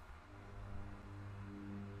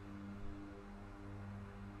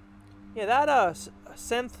 Yeah, that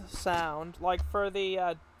synth sound, like for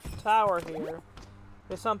the tower here,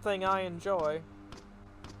 is something I enjoy.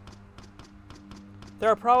 There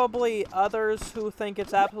are probably others who think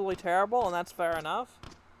it's absolutely terrible, and that's fair enough.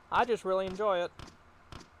 I just really enjoy it.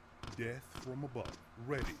 Death from above.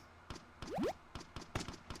 Ready.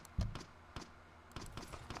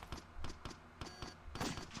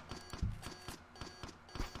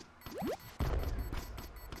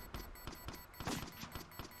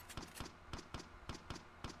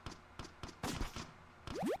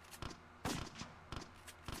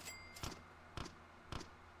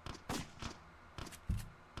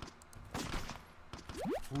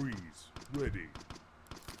 Freeze. Ready.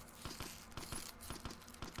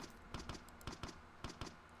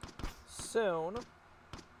 Soon.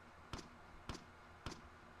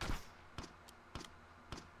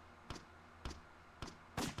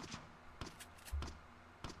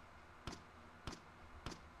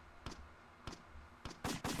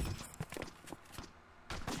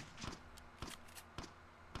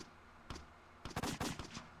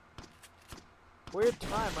 Weird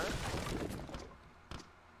timer.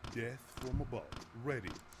 Death from above. Ready.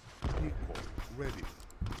 Decoy. Ready.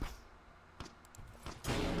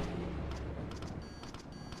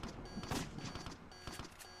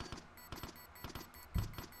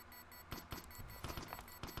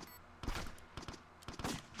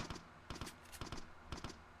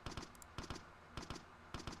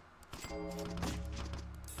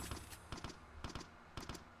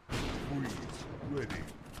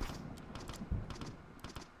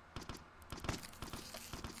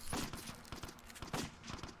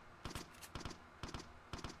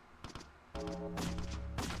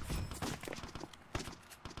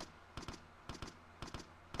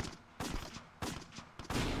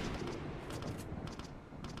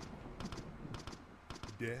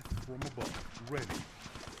 Death from above. Ready.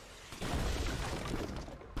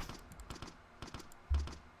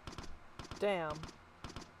 Damn.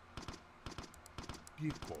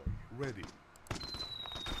 Decoy. Ready.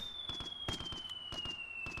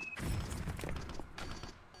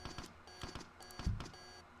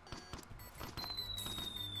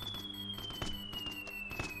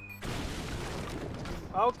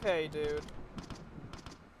 Okay, dude.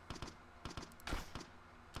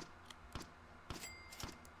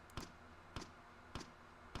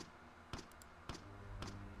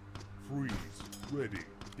 Freeze. Ready.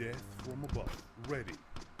 Death from above. Ready.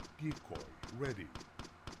 Decoy. Ready.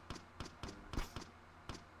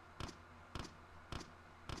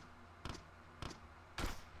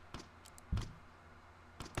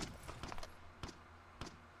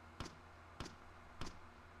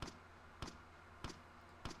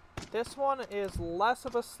 This one is less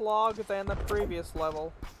of a slog than the previous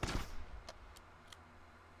level.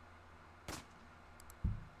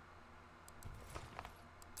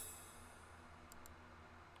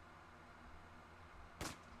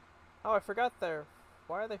 Oh, I forgot there.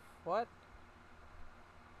 Why are they... what?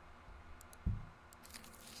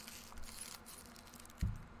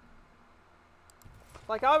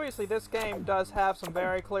 Like, obviously this game does have some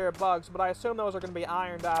very clear bugs, but I assume those are going to be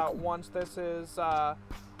ironed out once this is,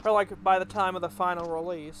 or like by the time of the final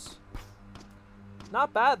release.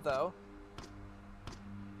 Not bad, though.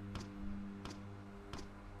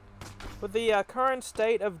 With the current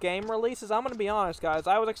state of game releases, I'm going to be honest, guys,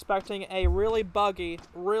 I was expecting a really buggy,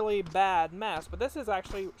 really bad mess, but this is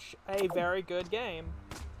actually a very good game.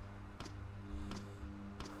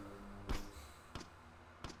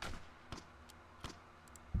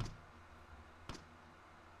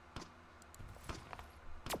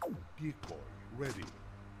 Decoy. Ready.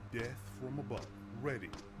 Death from above. Ready.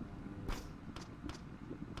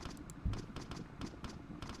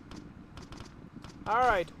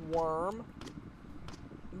 Alright, worm.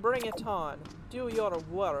 Bring it on. Do your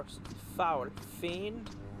worst, foul fiend.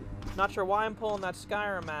 Not sure why I'm pulling that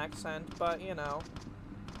Skyrim accent, but, you know.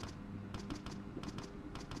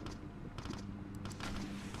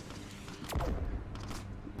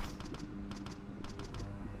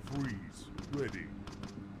 Freeze. Ready.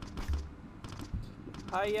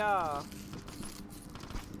 Hiya.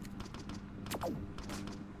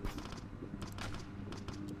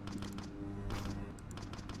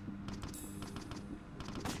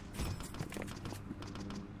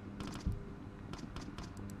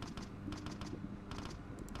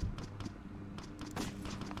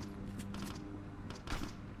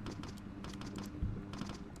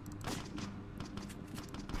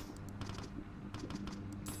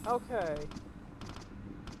 Okay.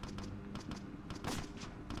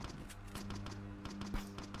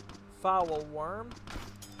 Foul worm.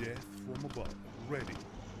 Death from above. Ready.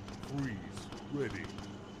 Freeze. Ready.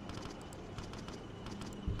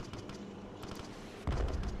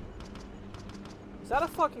 Is that a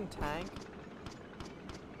fucking tank?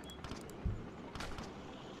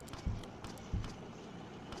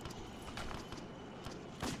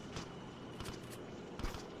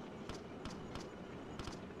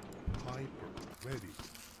 Hyper. Ready.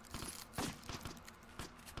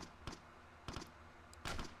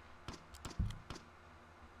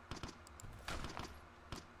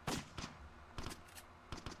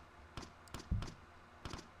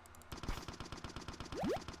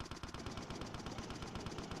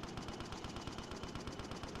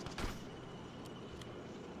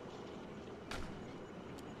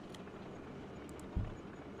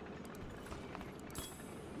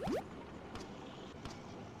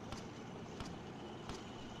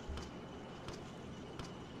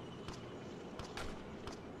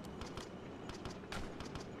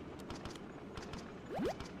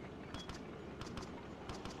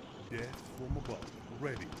 Death from above.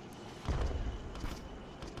 Ready.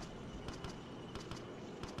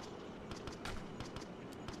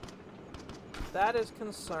 That is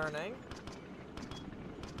concerning.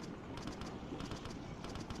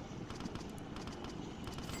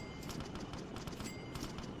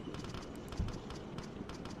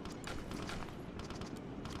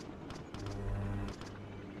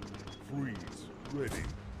 Freeze. Ready.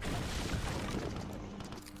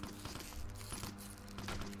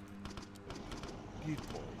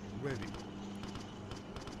 Decoy. Ready.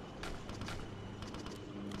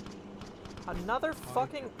 Another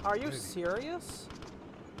fucking... Are you Ready. serious?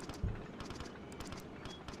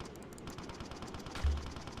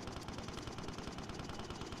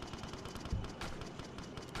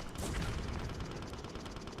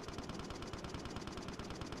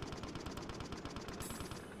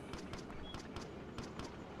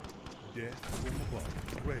 Death from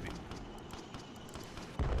above. Ready.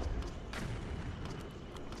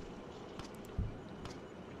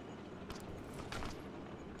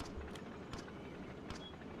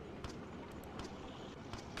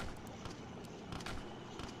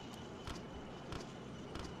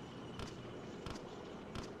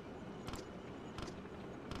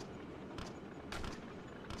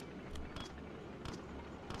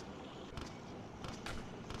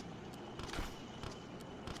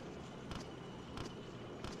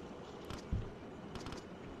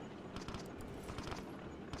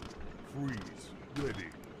 Freeze. Ready.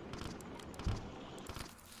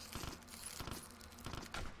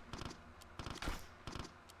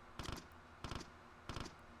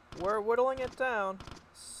 We're whittling it down.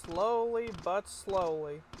 Slowly but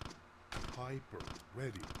slowly. Hyper.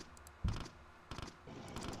 Ready.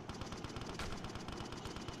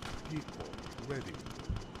 Decoy. Ready.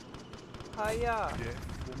 Hiya.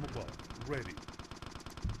 Death from above. Ready.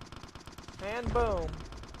 And boom.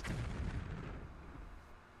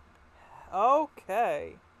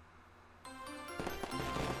 Okay.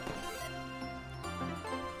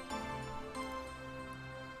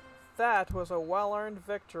 That was a well-earned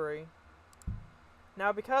victory.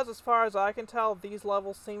 Now, because as far as I can tell, these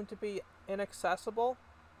levels seem to be inaccessible.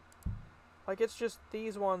 Like, it's just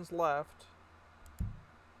these ones left.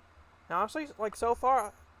 Now, honestly, like, so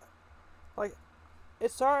far, like,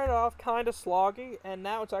 it started off kind of sloggy, and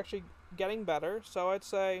now it's actually getting better. So I'd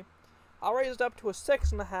say I'll raise it up to a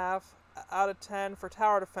 6.5 out of 10 for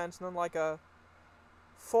tower defense, and then like a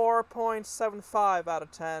 4.75 out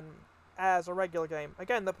of 10 as a regular game.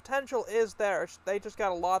 Again, the potential is there. They just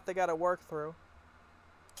got a lot they got to work through.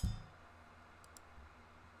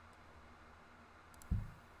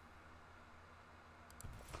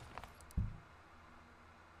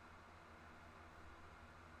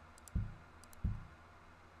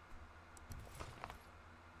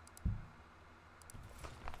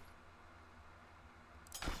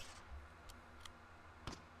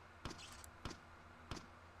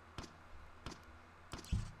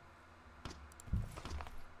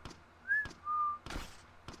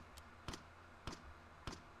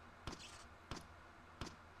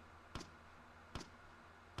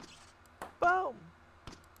 Boom!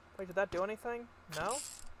 Wait, did that do anything? No?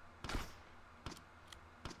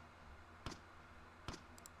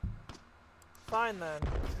 Fine then.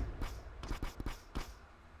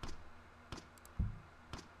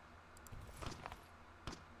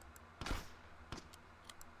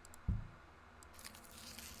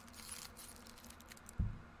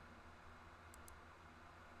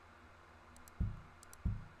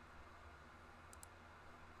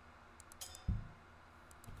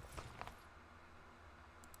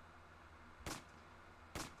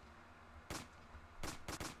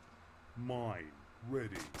 Mine.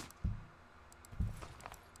 Ready.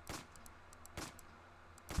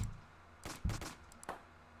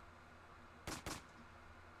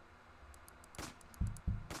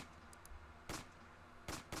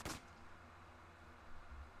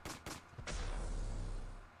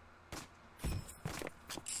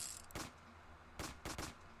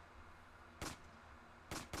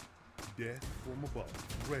 Death from above.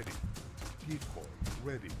 Ready. Decoy.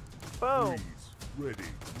 Ready. Boom! Freeze. Ready.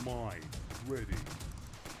 Mine. Ready.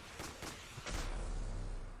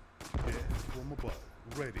 Death from above.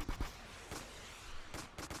 Ready.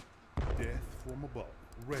 Death from above.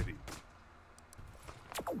 Ready.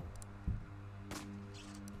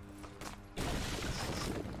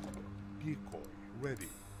 Decoy. Ready.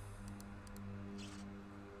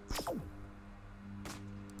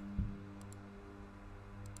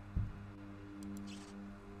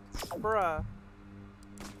 Bruh.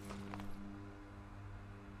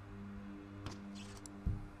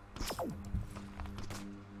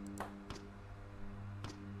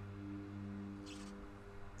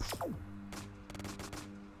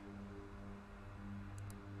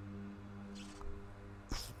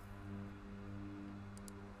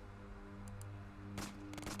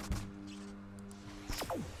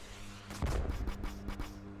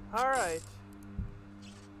 Alright.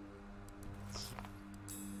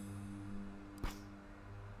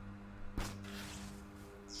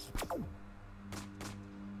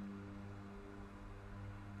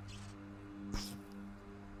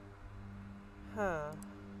 Huh.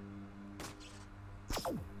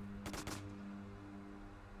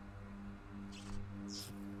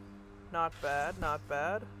 Not bad, not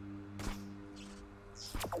bad.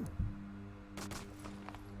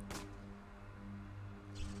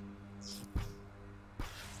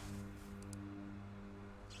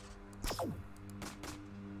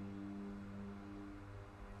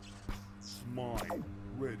 Mine.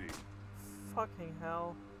 Ready. Fucking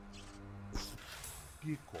hell.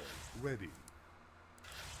 Decoy ready.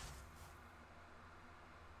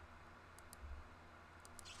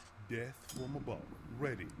 Death from above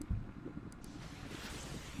ready.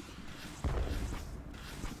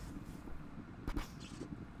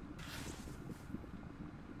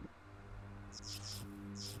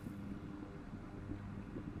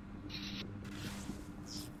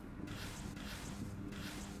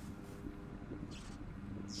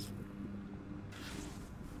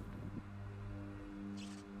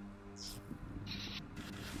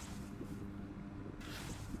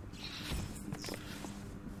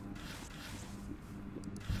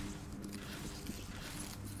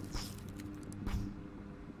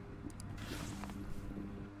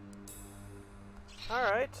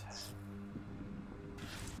 Alright.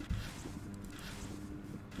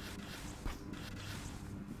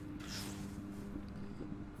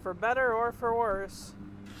 For better or for worse,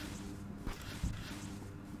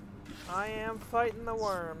 I am fighting the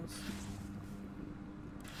worms.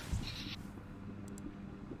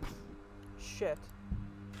 Shit.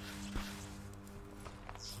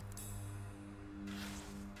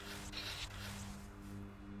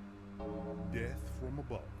 Death from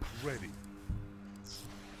above ready.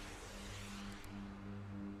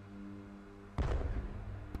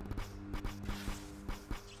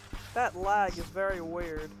 That lag is very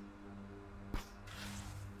weird.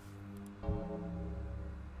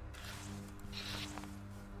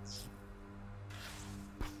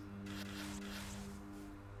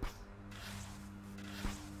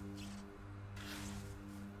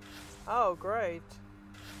 Oh, great.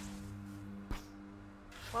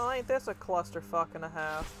 Well, ain't this a clusterfuck and a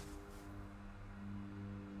half?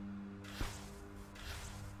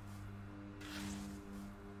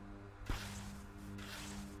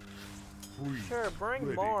 Freeze Sure, bring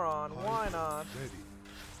ready. more on. High Why perk not? Ready.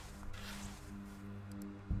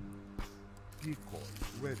 Decoy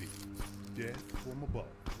ready. Death from above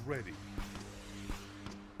ready.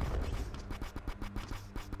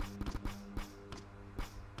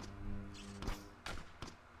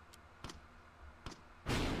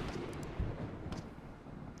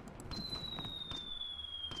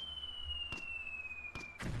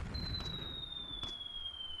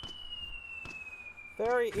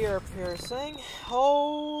 Very ear-piercing.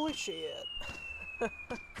 Holy shit.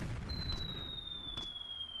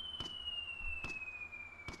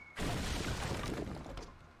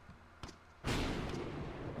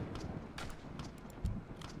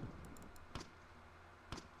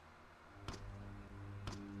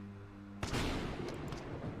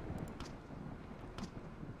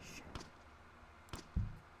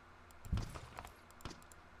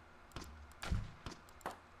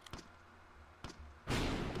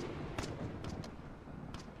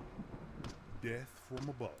 Death from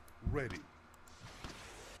above ready.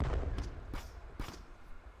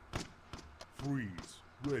 Freeze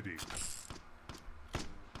ready.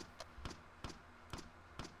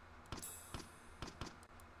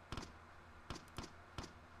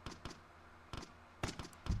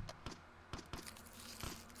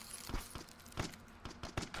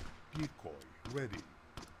 Decoy ready.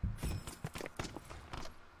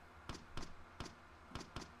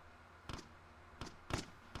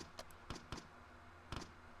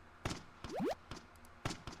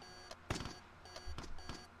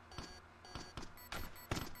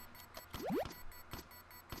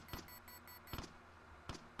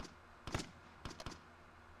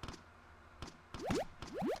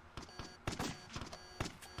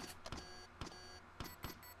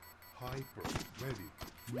 Hyper ready.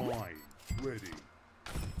 Mine ready.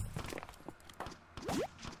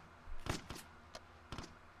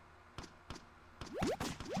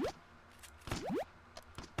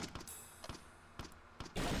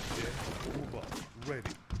 Death from above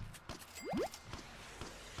ready.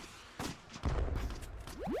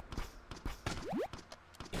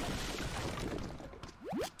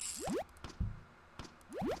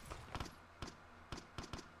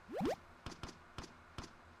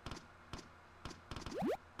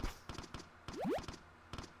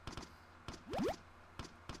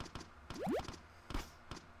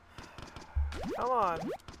 Come on.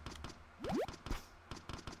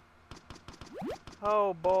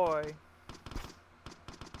 Oh boy.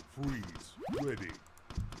 Freeze ready.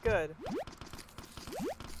 Good.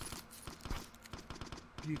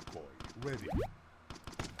 Decoy ready.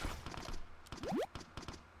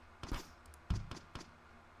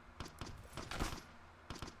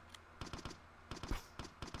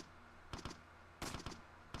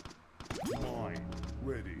 Mine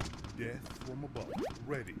ready. Death from above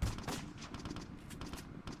ready.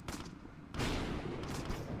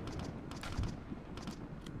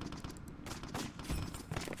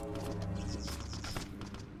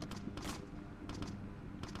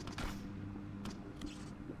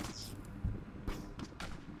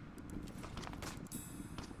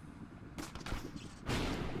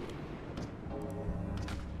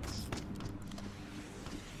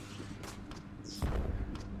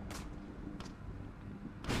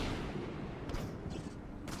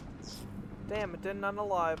 Damn, it didn't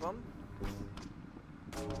unalive him.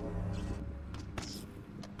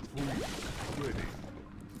 Freeze. Ready.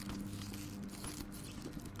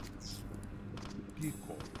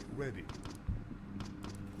 Decoy. Ready.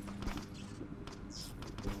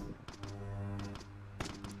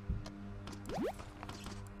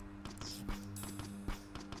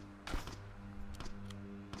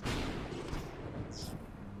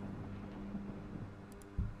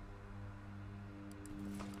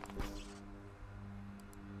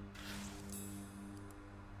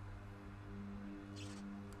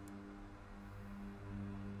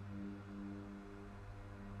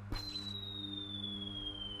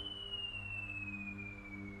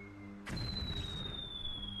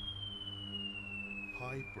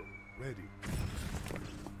 Hyper. Ready.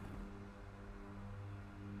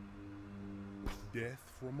 Death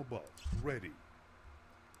from above. Ready.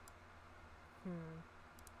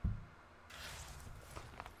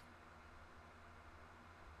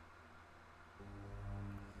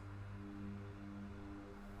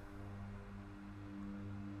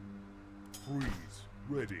 Freeze.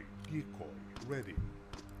 Ready. Decoy. Ready.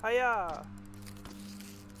 Hiya!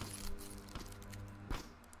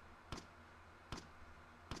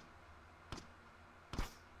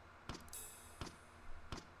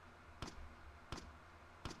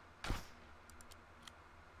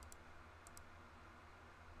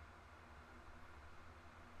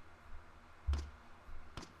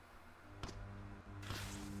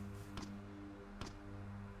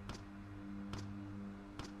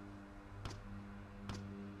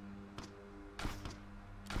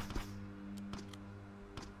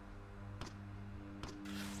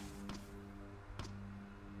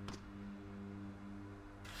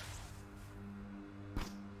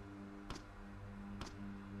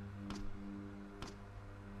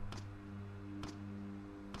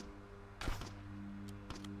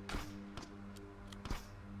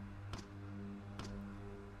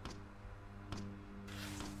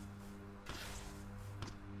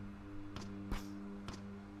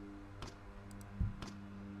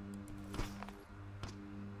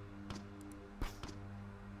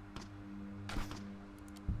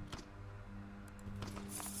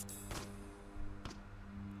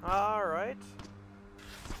 Alright.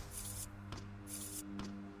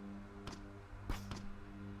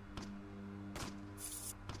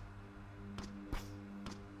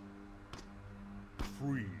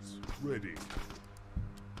 Freeze. Ready.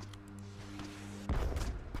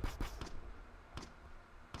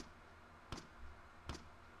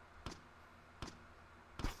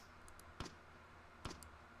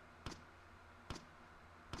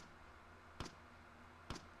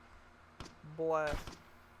 Blah.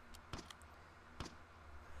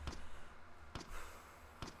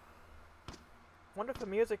 Wonder if the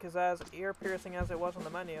music is as ear-piercing as it was on the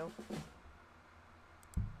menu.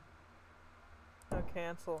 Oh,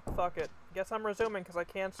 cancel. Fuck it. Guess I'm resuming because I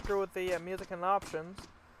can't screw with the music and options.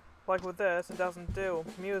 Like with this, it doesn't do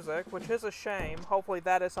music, which is a shame. Hopefully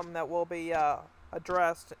that is something that will be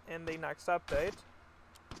addressed in the next update.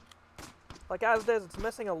 Like as it is, it's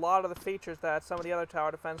missing a lot of the features that some of the other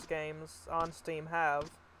tower defense games on Steam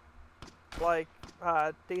have. Like,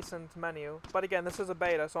 decent menu. But again, this is a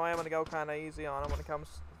beta, so I am going to go kind of easy on it when it comes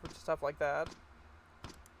to stuff like that.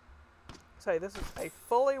 Say, this is a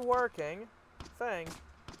fully working thing.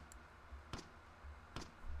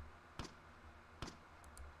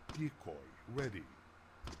 Decoy. Ready.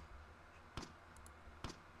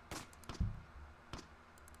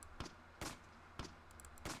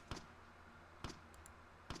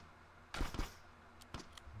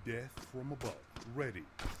 Death from above. Ready.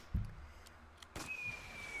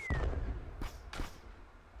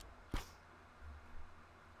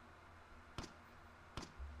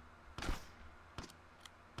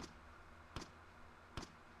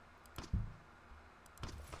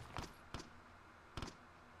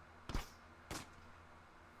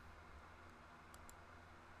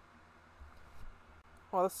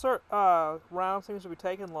 Well, this round seems to be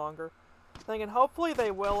taking longer. Thinking hopefully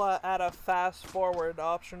they will add a fast forward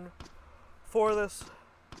option for this,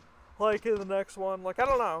 like in the next one. Like, I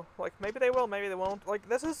don't know. Like, maybe they will, maybe they won't. Like,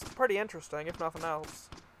 this is pretty interesting, if nothing else.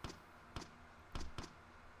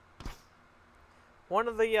 One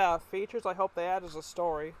of the features I hope they add is a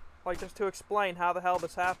story. Like, just to explain how the hell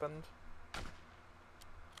this happened.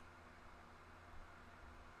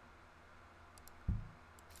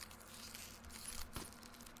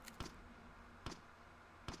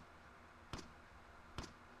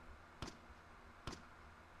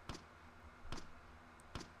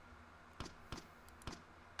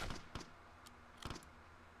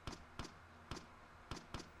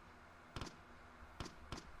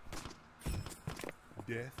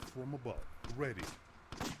 Death from above. Ready.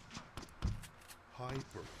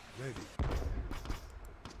 Hyper. Ready.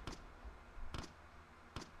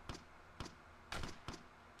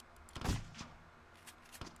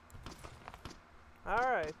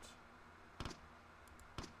 Alright.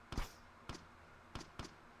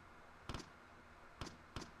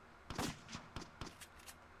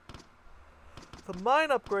 The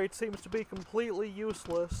mine upgrade seems to be completely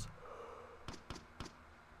useless.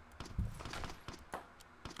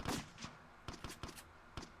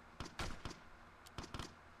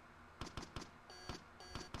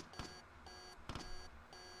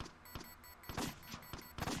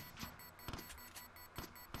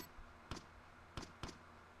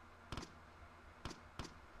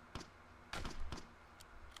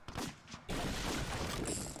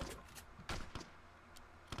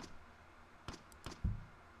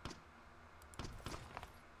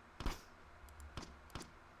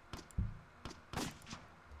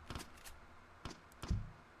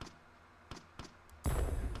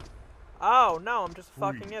 Oh, no, I'm just a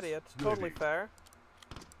fucking Freeze. idiot. Totally Ready. fair.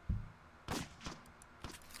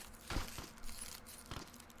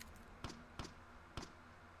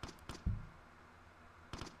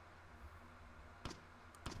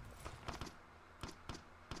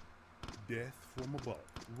 Death from above.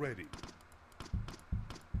 Ready.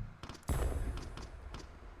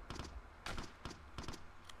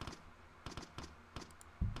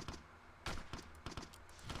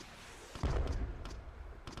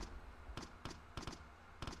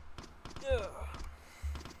 Ugh.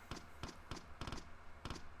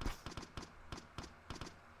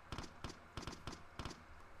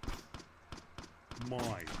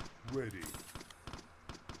 Mine. Ready.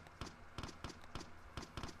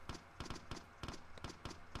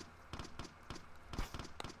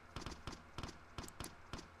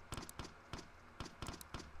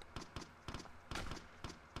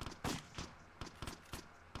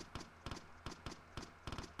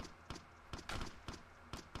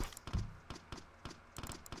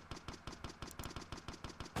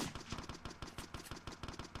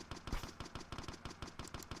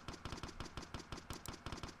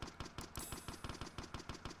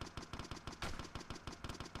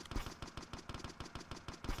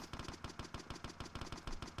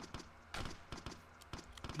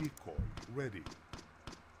 Decoy. Ready.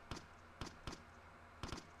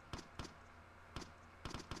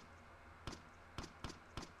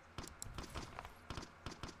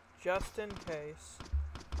 Just in case.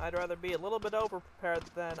 I'd rather be a little bit over-prepared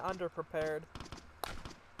than under-prepared.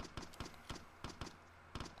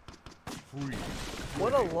 Freeze.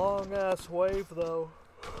 What a Ready. long-ass wave, though.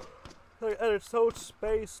 And it's so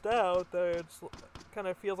spaced out that it's kind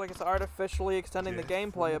of feels like it's artificially extending the Death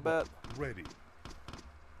gameplay a from bit. above. Ready.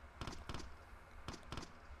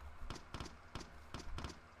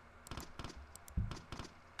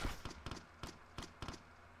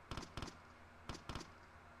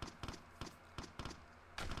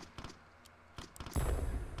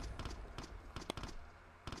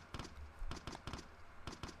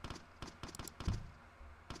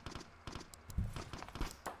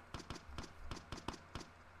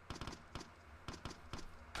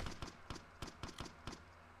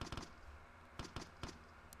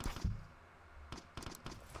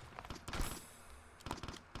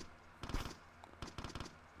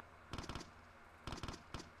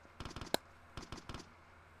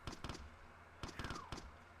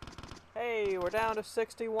 Hey, we're down to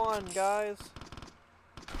 61, guys.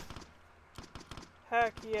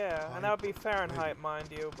 Heck yeah. And that would be Fahrenheit, mind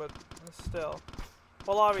you, but still.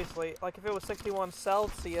 Well, obviously, like if it was 61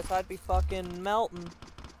 Celsius, I'd be fucking melting.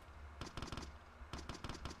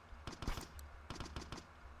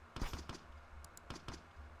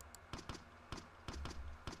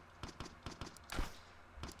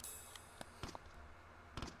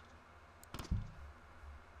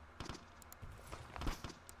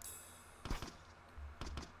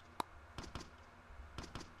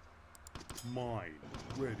 Mine.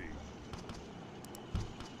 Ready.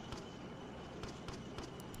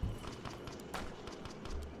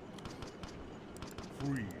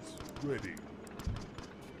 Freeze. Ready.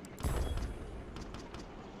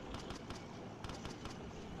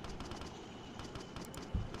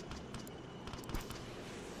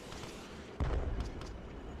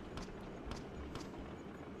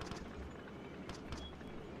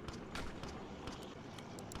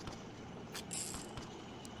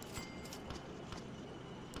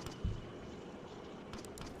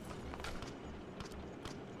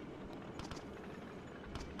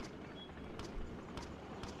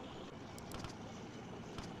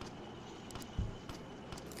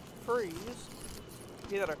 Freeze.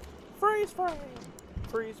 You gotta freeze frame.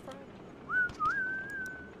 Freeze frame?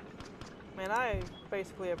 Man, I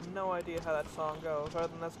basically have no idea how that song goes, other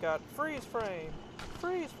than it's got freeze frame,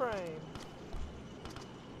 freeze frame.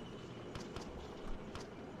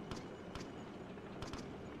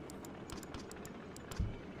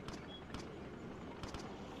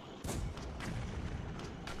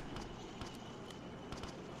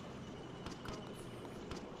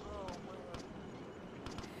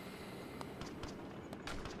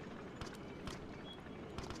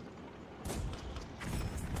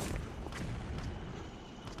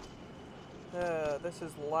 This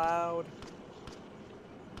is loud.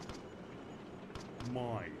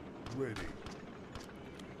 Mine ready.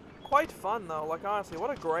 Quite fun though, like honestly, what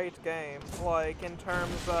a great game, like in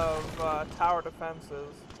terms of tower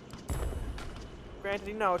defenses. Granted,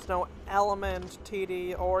 you know, it's no Element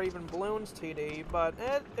TD or even Bloons TD, but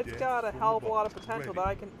it's got a hell of a lot of potential that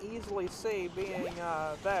I can easily see being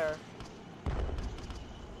there.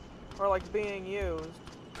 Or like being used.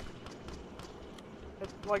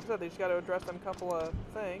 Like I said, they just gotta address them couple of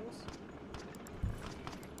things.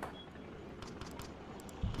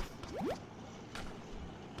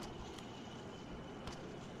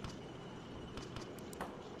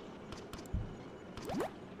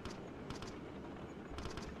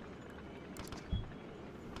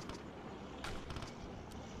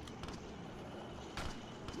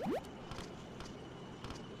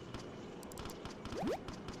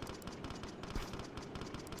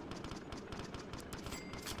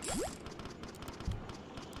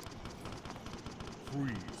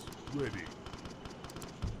 Freeze ready.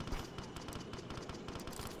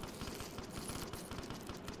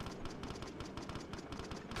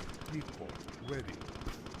 People ready.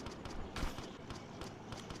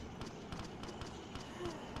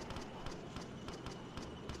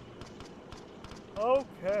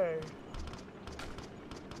 Okay.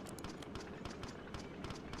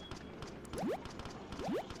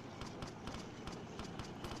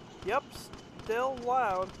 Yep, still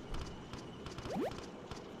loud.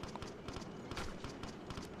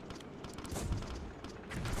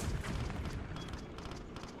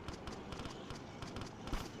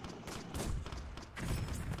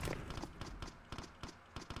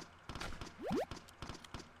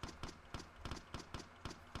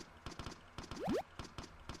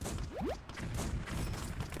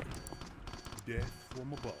 Death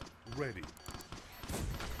from above ready.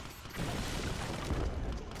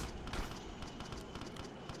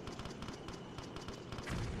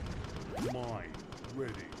 Mine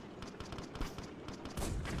ready.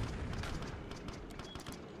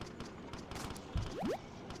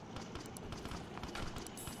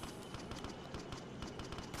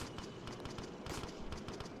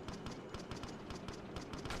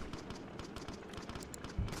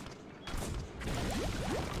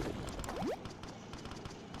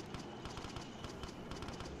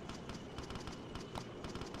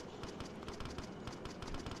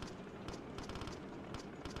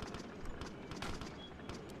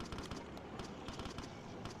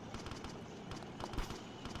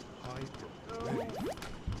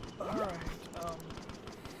 Alright,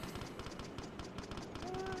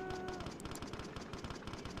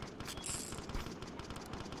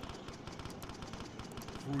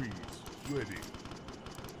 Freeze ready.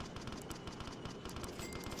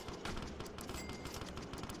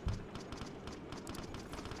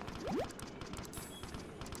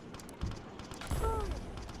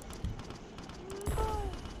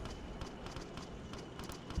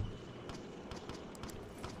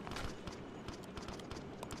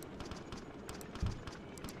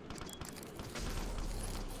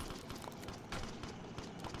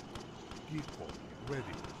 People ready.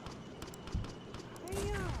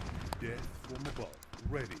 Death from above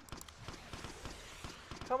ready.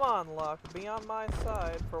 come on, Luck, be on my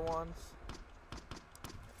side for once.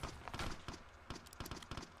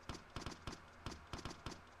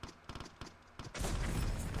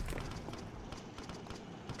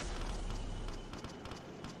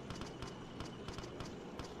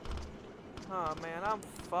 Oh man, I'm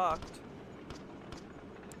fucked.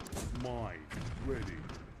 Mine ready.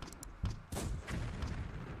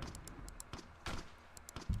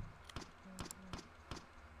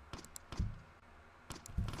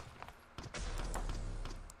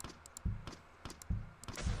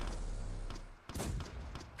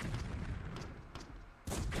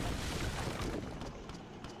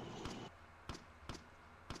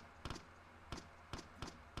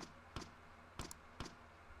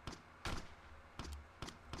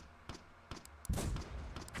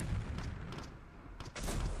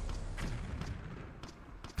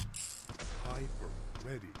 Hyper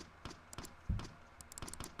ready.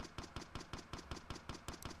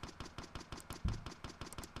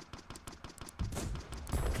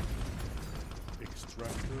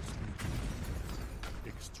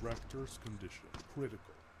 Extractor's condition. Critical.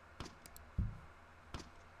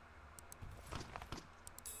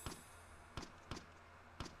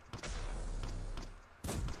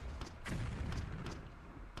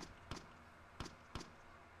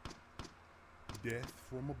 Death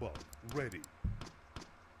from above. Ready.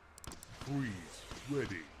 Freeze.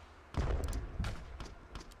 Ready.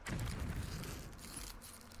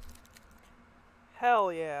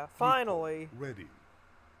 Hell yeah, finally. Ready.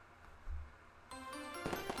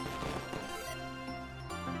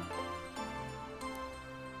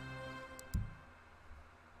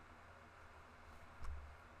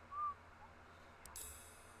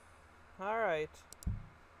 Alright.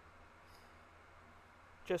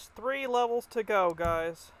 Just 3 levels to go,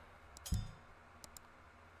 guys.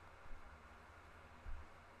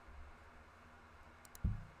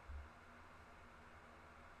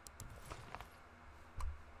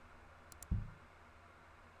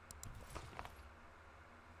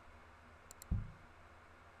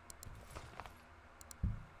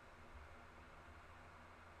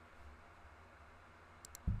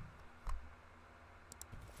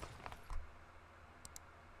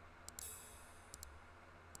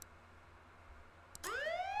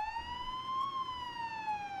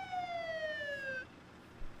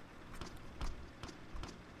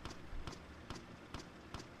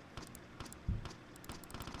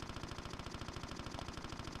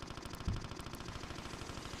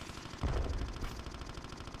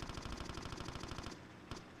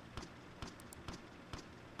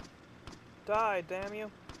 Die, damn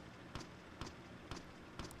you.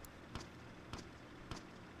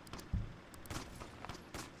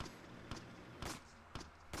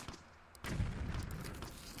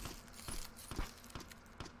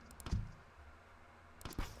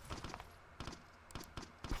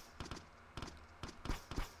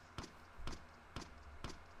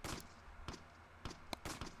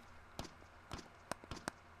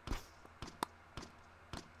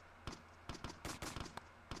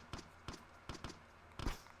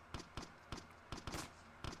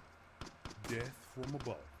 Death from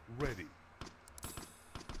above. Ready.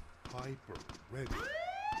 Hyper. Ready.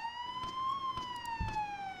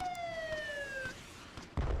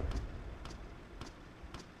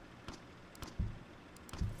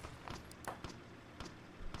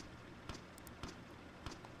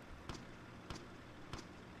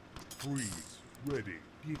 Freeze. Ready.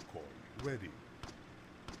 Decoy. Ready.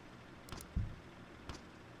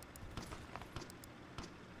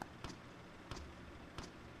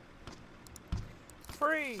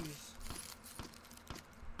 Freeze!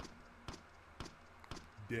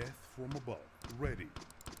 Death from above. Ready.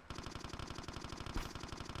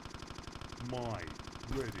 Mine.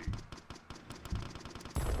 Ready.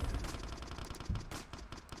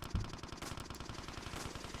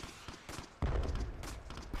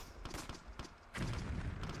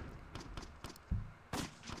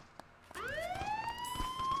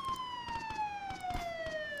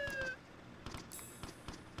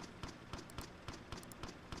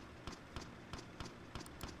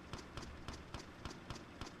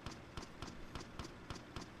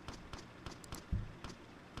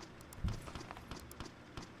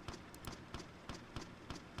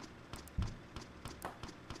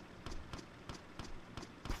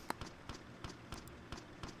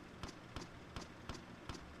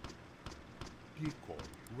 Decoy.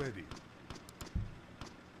 Ready.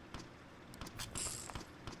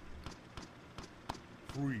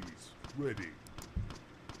 Freeze. Ready.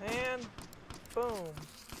 And boom.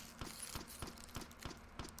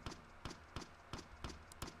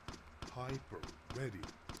 Hyper. Ready.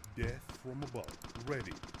 Death from above.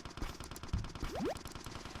 Ready.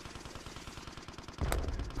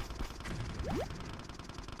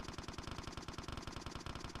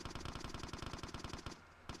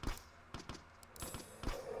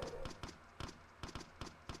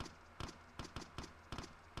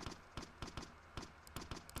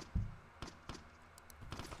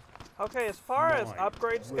 Okay, as far as Mine.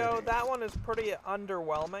 upgrades go, Ready. that one is pretty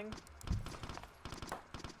underwhelming.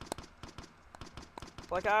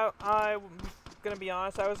 Like, I'm gonna be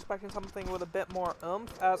honest, I was expecting something with a bit more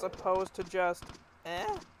oomph, as opposed to just, eh?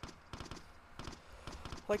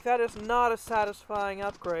 Like, that is not a satisfying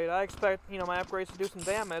upgrade. I expect, you know, my upgrades to do some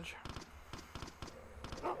damage.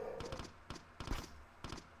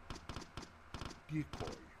 Decoy.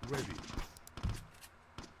 Ready.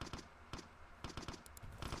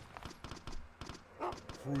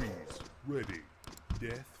 Freeze. Ready.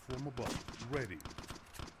 Death from above. Ready.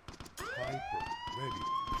 Hyper. Ready.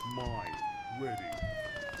 Mine. Ready.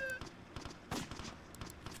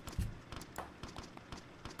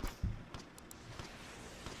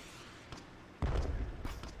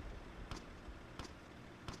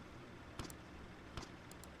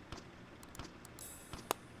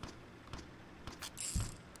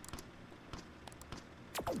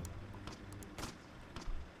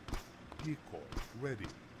 Decoy ready.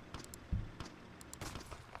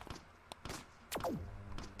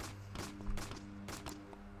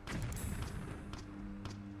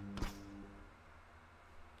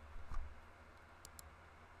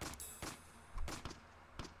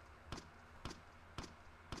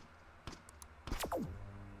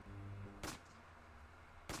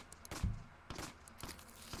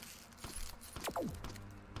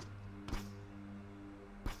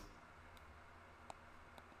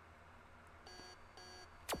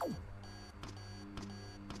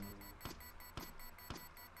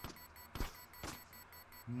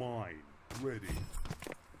 Mine ready.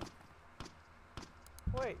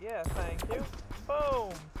 Wait, yeah, thank you.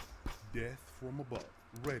 Boom! Death from above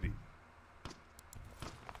ready.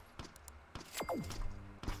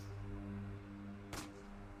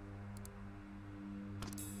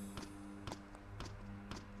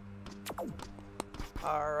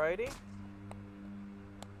 Alrighty.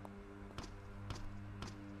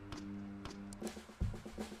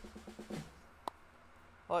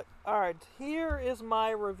 Alright, here is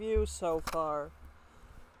my review so far.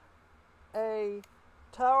 A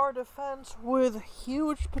tower defense with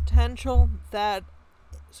huge potential that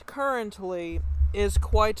currently is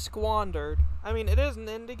quite squandered. I mean, it is an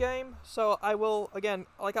indie game, so I will, again,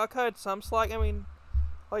 like, I'll cut it some slack. I mean,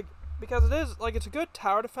 like, because it is, like, it's a good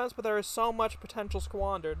tower defense, but there is so much potential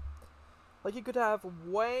squandered. Like, you could have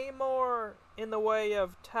way more in the way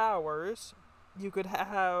of towers. You could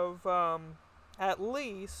have, at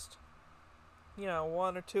least, you know,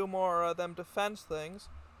 one or two more of them defense things.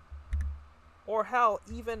 Or hell,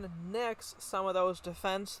 even nix some of those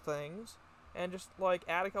defense things and just, like,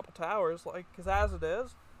 add a couple towers, like, because as it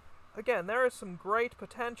is, again, there is some great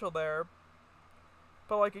potential there.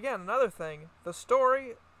 But, like, again, another thing, the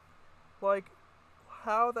story, like,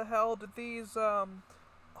 how the hell did these,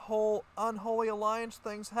 whole unholy alliance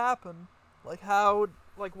things happen? Like, how,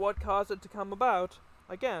 like, what caused it to come about?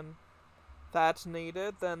 Again, that's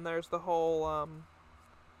needed. Then there's the whole,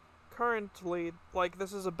 currently, like,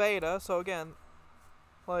 this is a beta, so again,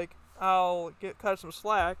 like, I'll cut some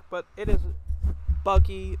slack, but it is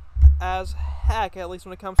buggy as heck, at least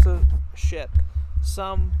when it comes to shit.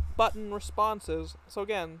 Some button responses. So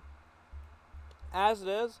again, as it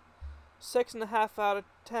is, 6.5 out of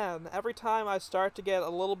 10. Every time I start to get a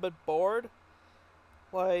little bit bored,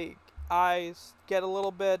 like, I get a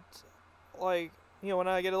little bit, like, you know, when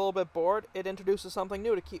I get a little bit bored, it introduces something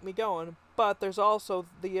new to keep me going. But there's also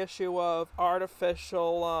the issue of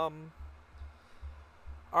artificial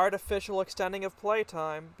extending of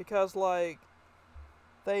playtime, because, like,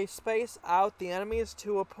 they space out the enemies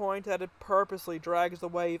to a point that it purposely drags the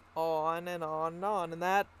wave on and on and on, and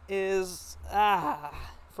that is,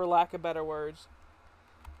 for lack of better words.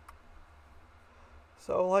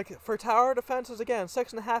 So, like, for tower defenses, again,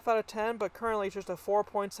 6.5 out of 10, but currently it's just a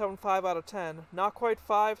 4.75 out of 10. Not quite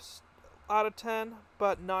 5 out of 10,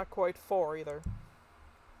 but not quite 4 either.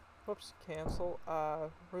 Whoops, cancel,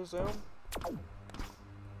 resume.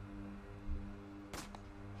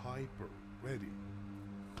 Hyper ready.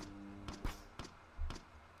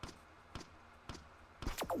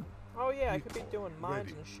 Oh yeah, I could be doing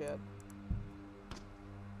mines ready. and shit.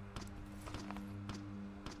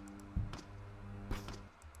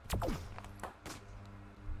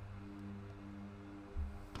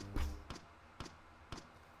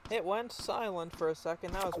 It went silent for a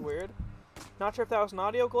second, that was weird. Not sure if that was an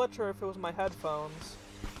audio glitch or if it was my headphones.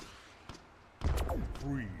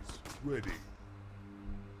 Freeze ready.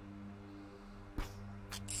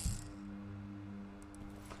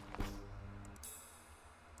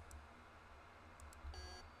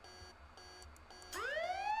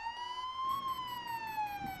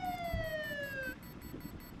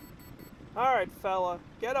 Alright, fella,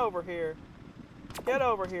 get over here. Get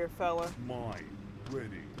over here, fella. Mine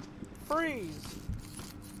ready. Freeze!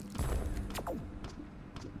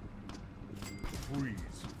 Freeze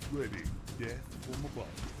ready. Death from above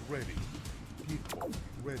ready. Decoy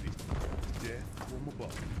ready. Death from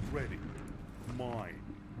above ready. Mine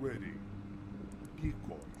ready.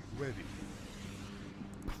 Decoy ready.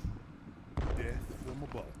 Death from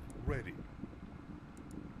above ready.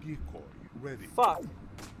 Decoy ready. Fuck.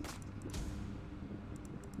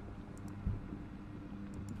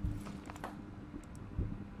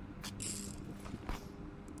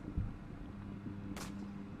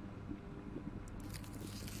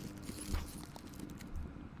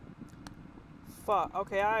 Fuck.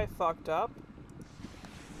 Okay, I fucked up.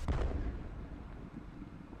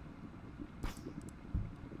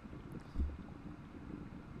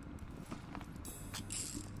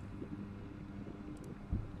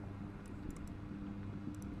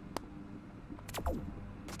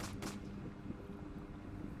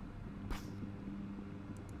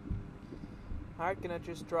 Alright, gonna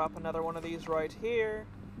just drop another one of these right here.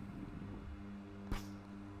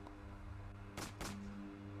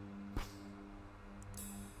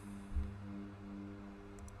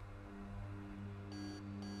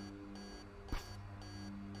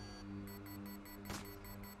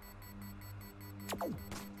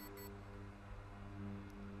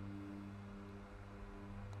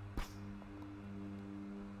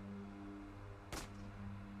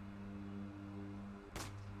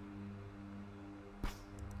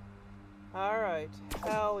 Alright,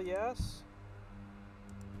 hell yes.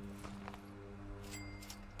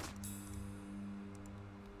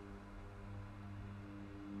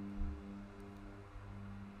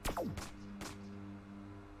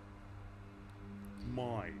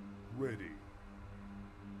 Mine ready.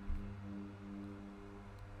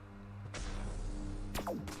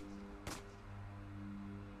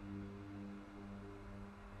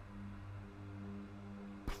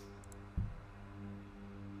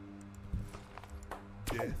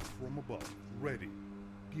 Death from above ready.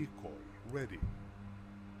 Decoy ready.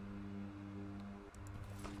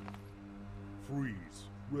 Freeze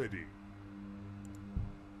ready.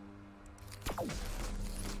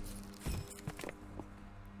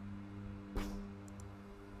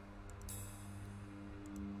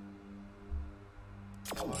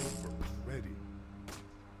 Hyper ready.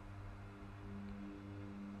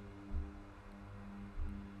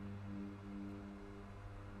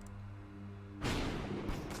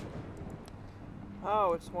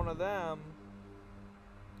 Oh, it's one of them.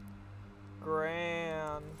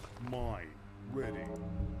 Grand. Mine ready.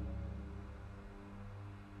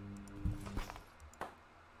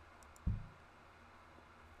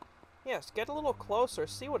 Yes, get a little closer.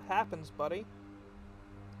 See what happens, buddy.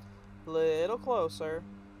 Little closer.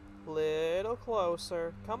 Little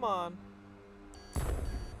closer. Come on.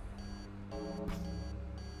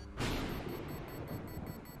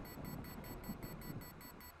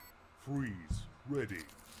 Freeze ready.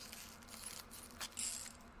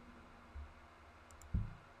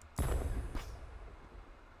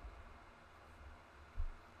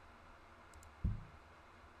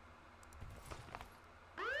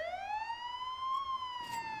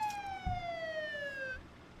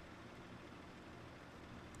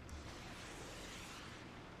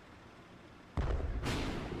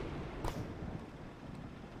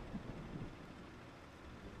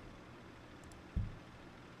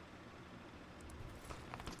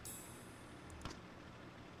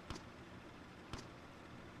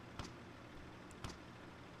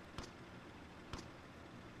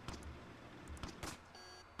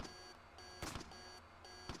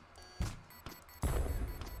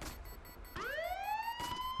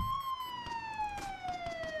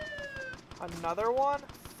 Another one?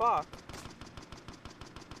 Fuck.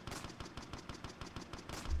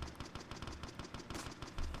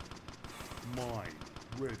 Mine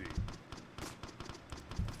ready.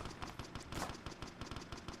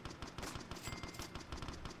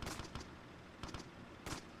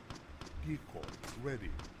 Decoy ready.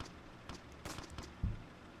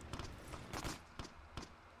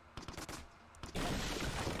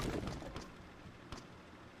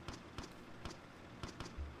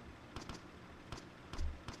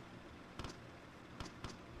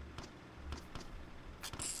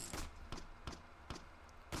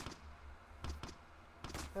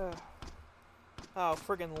 Ugh. Oh,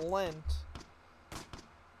 friggin' lint.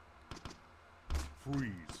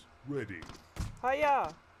 Freeze ready.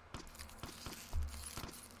 Hiya!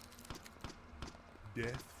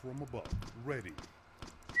 Death from above ready.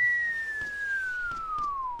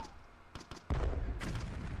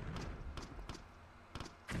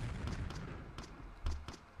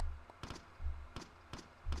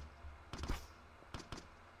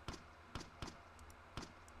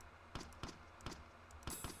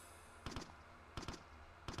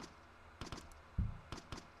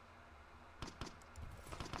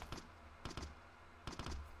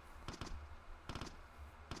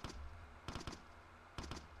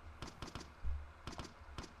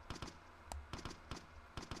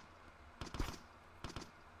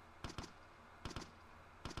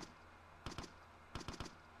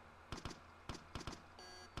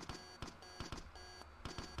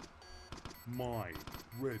 Mine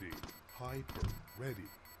ready. Hyper ready.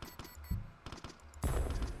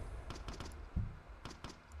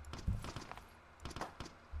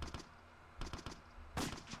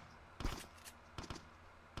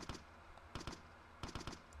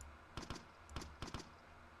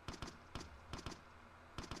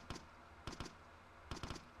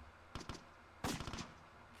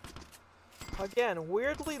 Again,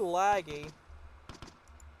 weirdly laggy.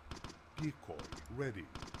 Decoy ready.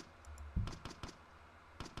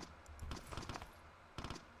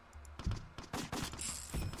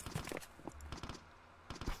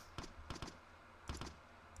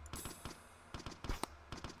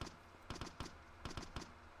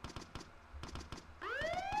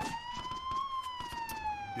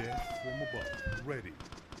 Death from above. Ready.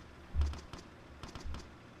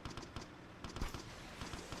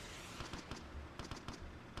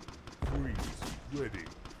 Freeze. Ready.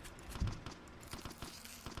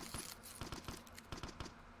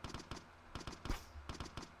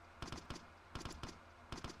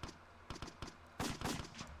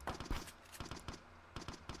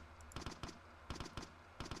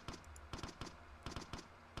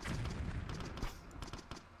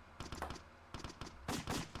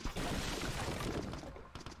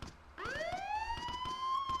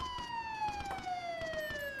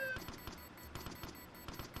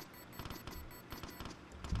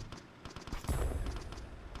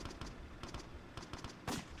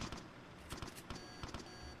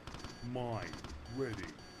 Mine. Ready.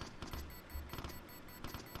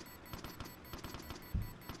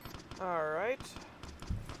 Alright.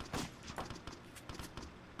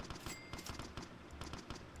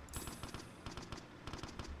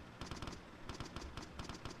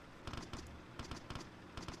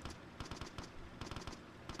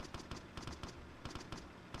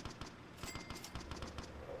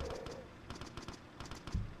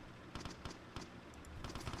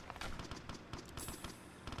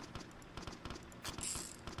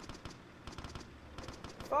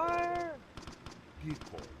 Fire!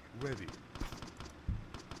 Decoy. Ready.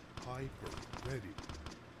 Hyper. Ready.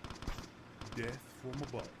 Death from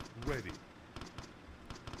above. Ready.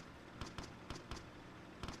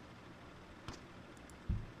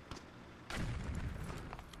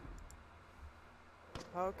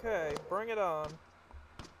 Okay, bring it on.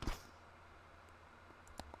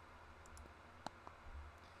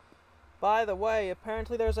 By the way,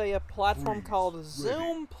 apparently there's a platform Freeze. called Ready.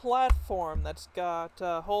 Zoom Platform that's got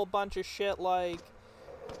a whole bunch of shit like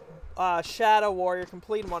Shadow Warrior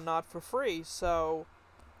Complete and whatnot for free, so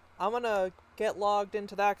I'm gonna get logged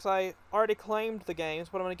into that because I already claimed the games,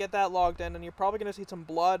 but I'm gonna get that logged in, and you're probably gonna see some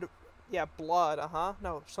blood. Yeah, blood,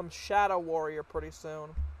 no, some Shadow Warrior pretty soon.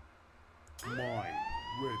 Mine.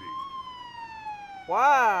 Ready.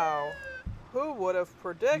 Wow! Who would have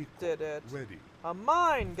predicted Decoy. it? Ready. A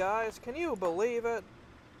mine, guys, can you believe it?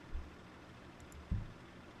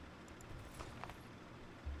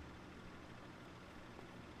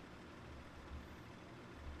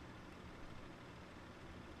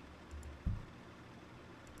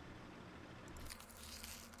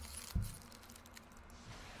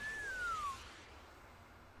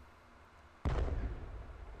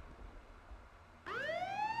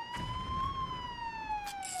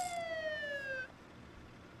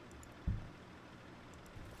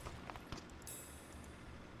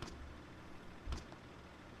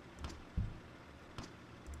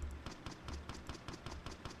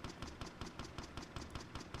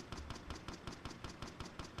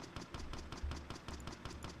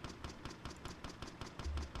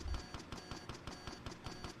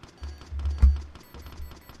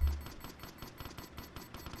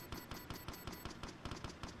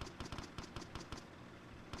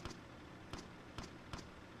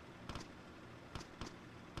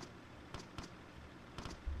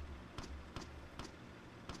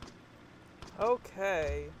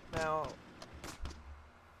 Okay, now...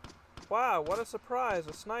 Wow, what a surprise,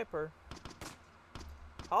 a sniper.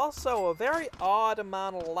 Also, a very odd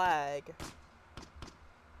amount of lag.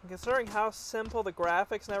 Considering how simple the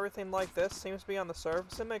graphics and everything like this seems to be on the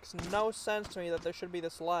surface, it makes no sense to me that there should be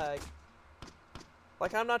this lag.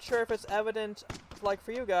 Like, I'm not sure if it's evident, like,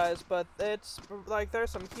 for you guys, but it's, like,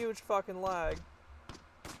 there's some huge fucking lag.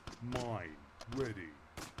 Mine. Ready.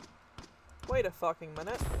 Wait a fucking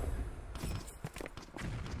minute.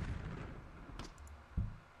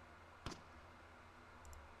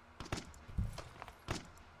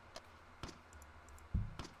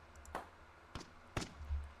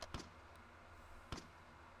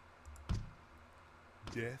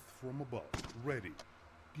 Death from above. Ready.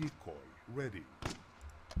 Decoy. Ready.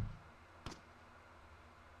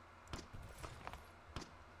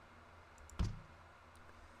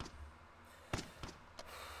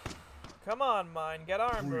 Come on, mine, get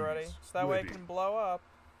armed Freeze. already, so that way it Ready. can blow up.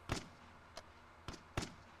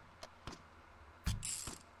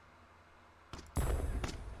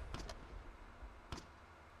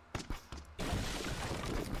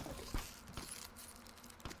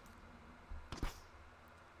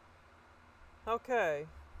 Okay.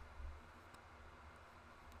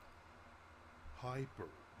 Hyper.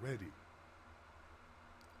 Ready.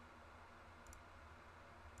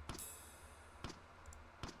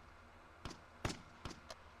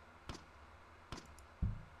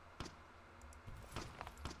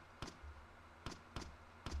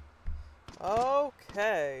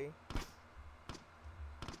 Okay.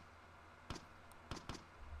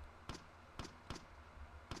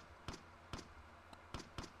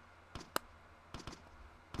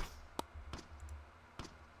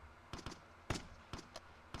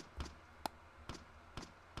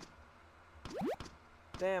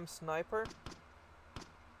 Damn sniper.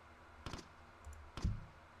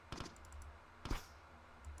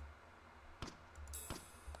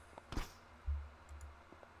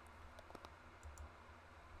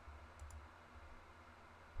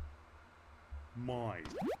 Mine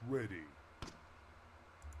ready.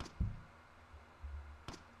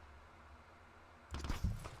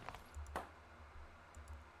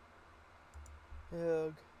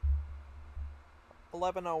 Ugh.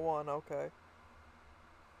 11:01, okay.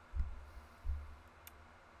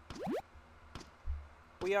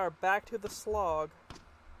 We are back to the slog.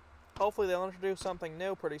 Hopefully they'll introduce something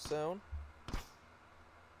new pretty soon.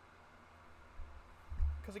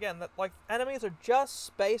 Because again, like, enemies are just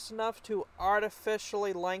spaced enough to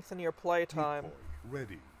artificially lengthen your playtime. Decoy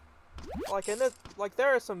ready. Like in this, like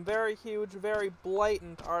there are some very huge, very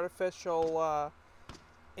blatant artificial,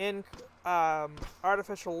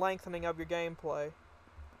 artificial lengthening of your gameplay.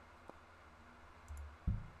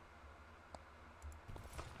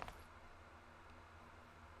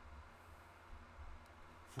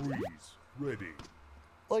 Freeze ready.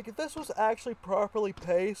 Like, if this was actually properly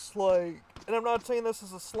paced, like, and I'm not saying this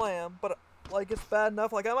is a slam, but, like, it's bad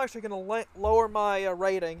enough. Like, I'm actually going to lower my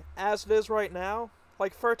rating as it is right now.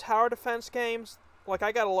 Like, for tower defense games, like,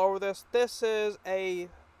 I got to lower this. This is a,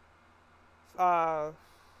 5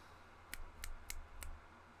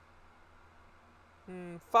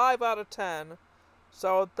 out of 10.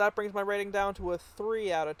 So that brings my rating down to a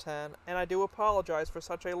 3 out of 10, and I do apologize for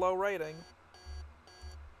such a low rating.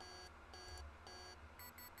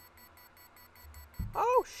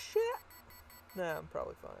 Oh shit! Nah, I'm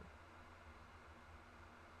probably fine.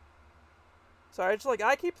 Sorry, it's like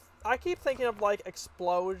I keep thinking of like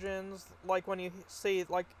explosions, like when you see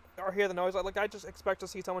like or hear the noise, like I just expect to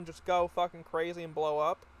see someone just go fucking crazy and blow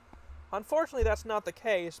up. Unfortunately, that's not the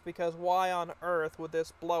case because why on earth would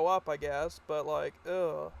this blow up? I guess, but like,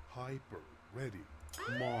 ugh. Hyper ready.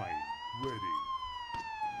 Mine ready.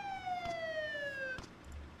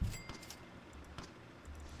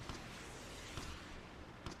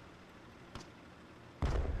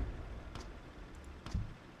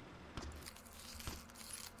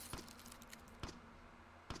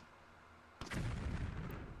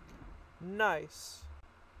 Nice.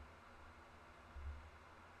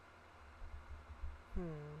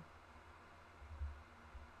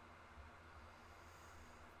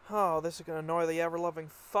 Oh, this is gonna annoy the ever-loving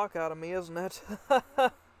fuck out of me, isn't it?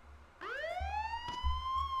 Decoy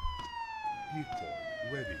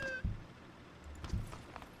ready.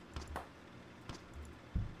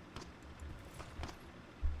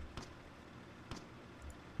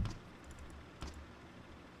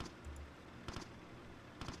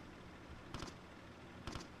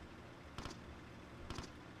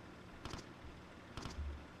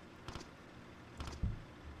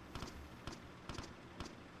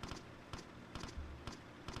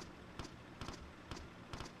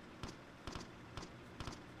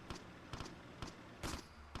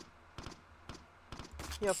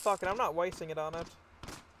 Yeah, fuck it, I'm not wasting it on it.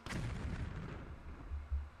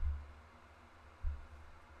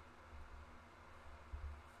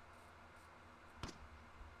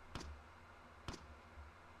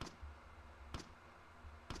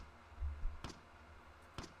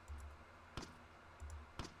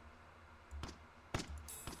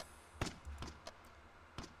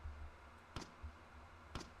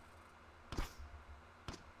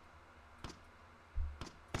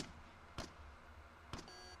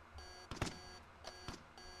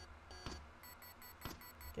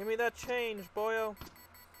 Give me that change, boyo.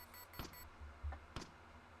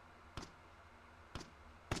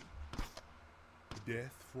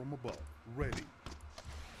 Death from above ready.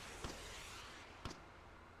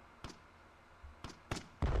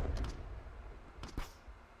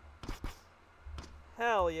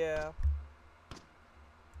 Hell yeah.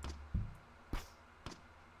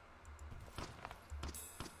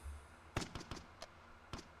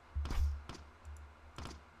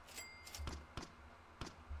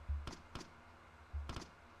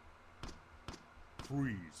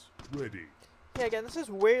 Freeze ready. Yeah, again, this is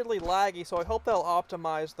weirdly laggy, so I hope they'll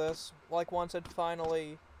optimize this, like, once it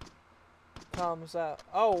finally comes out.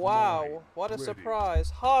 Oh, wow. Mine What a ready.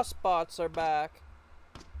 surprise. Hotspots are back.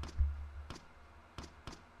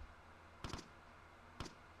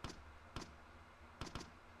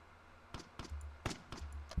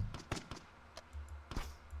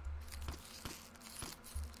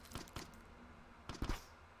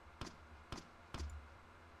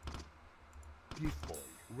 Decoy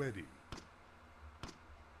ready.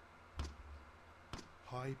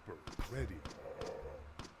 Hyper ready.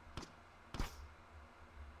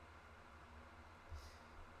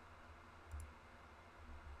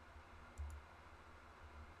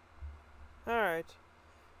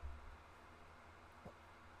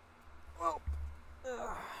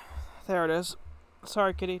 There it is.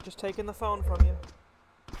 Sorry, kitty. Just taking the phone from you.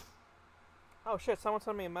 Oh shit, someone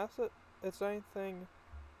sent me a message? It's anything...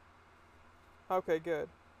 Okay, good.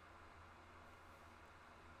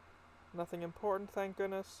 Nothing important, thank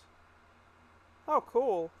goodness. Oh,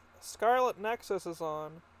 cool. Scarlet Nexus is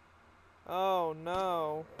on. Oh,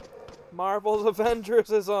 no. Marvel's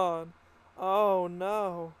Avengers is on. Oh,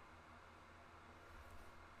 no.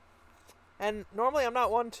 And normally I'm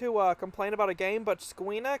not one to complain about a game, but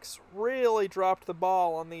Squeenix really dropped the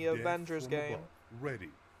ball on the Avengers game. Ready.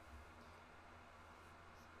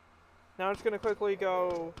 Now I'm just going to quickly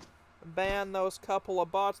go ban those couple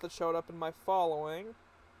of bots that showed up in my following.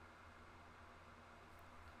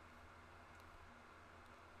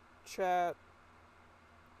 Chat.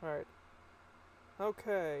 Alright.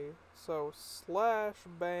 Okay, so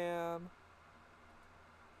 /ban.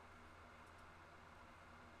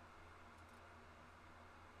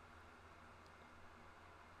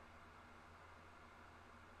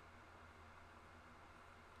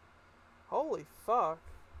 Holy fuck.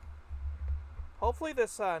 Hopefully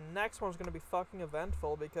this next one's gonna be fucking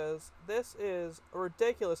eventful, because this is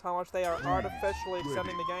ridiculous how much they are artificially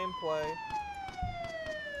extending the gameplay.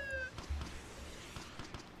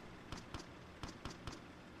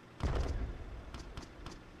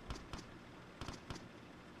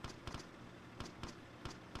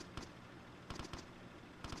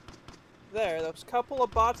 There, those couple of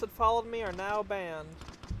bots that followed me are now banned.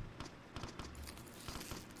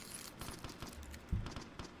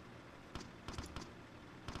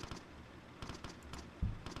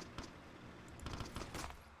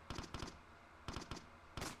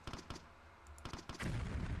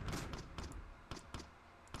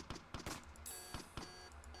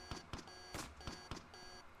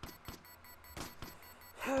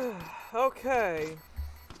 Okay.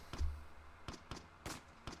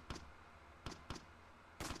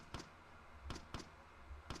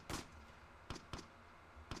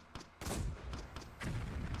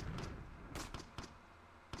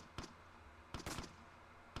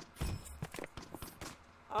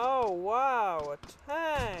 Oh, wow, a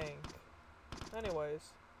tank. Anyways.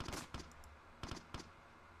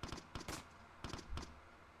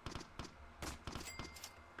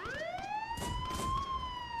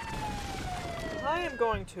 I am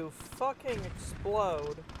going to fucking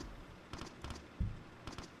explode.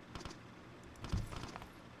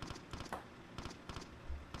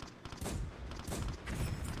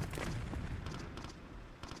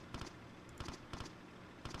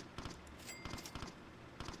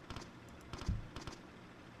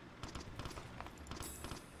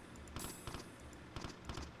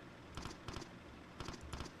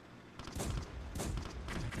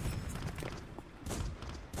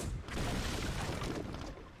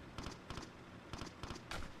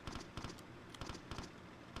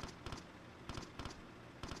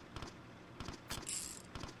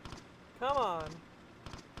 Come on.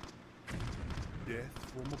 Death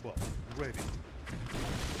from above. Ready.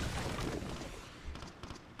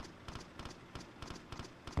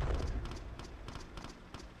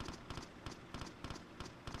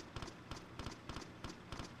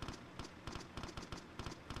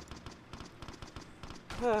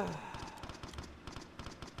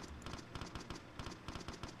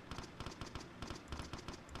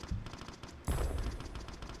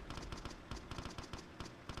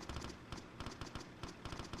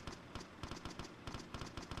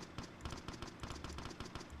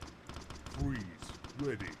 Freeze.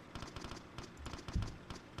 Ready.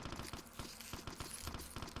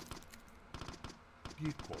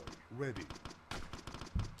 Decoy. Ready.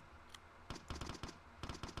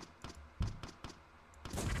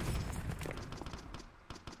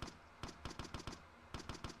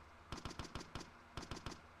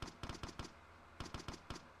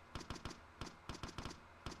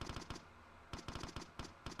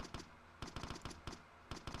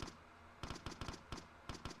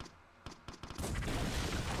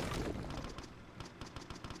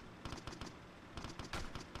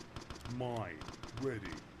 Mine. Ready.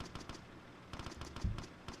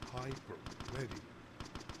 Hyper. Ready.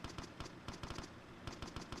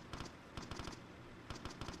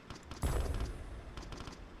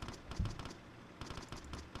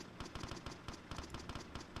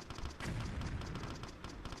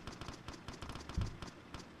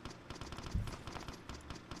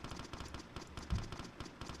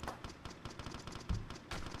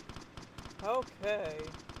 Okay.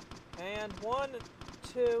 And 1,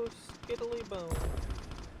 2, skiddly boom.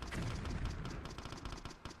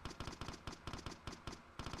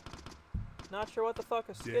 Not sure what the fuck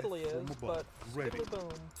a skiddly is, but Ready. skiddly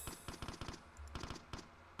boom.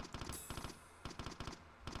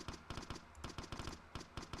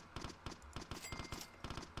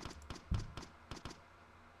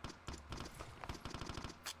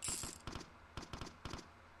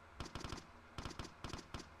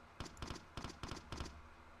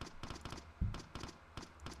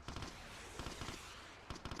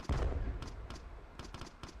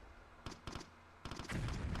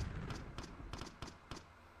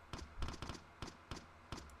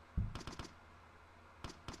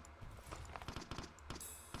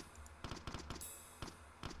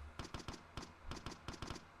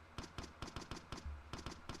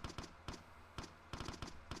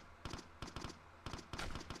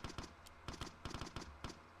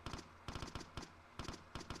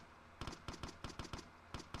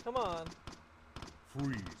 Come on.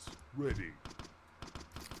 Freeze. Ready.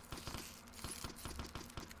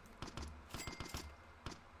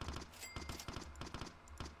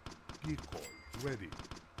 Decoy. Ready.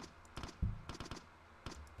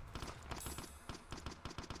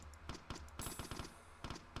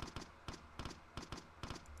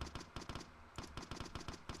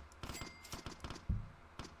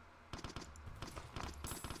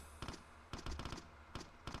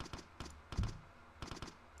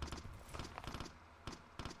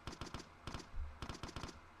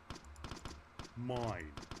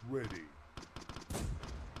 Mine. Ready.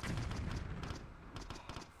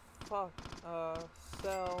 Fuck.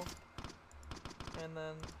 Sell. And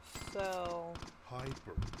then sell.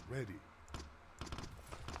 Hyper. Ready.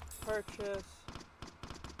 Purchase.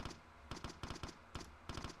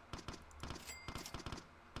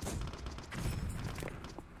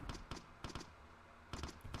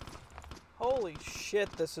 Holy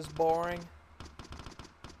shit, this is boring.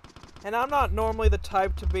 And I'm not normally the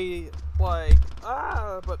type to be like,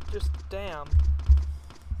 but just damn.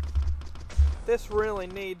 This really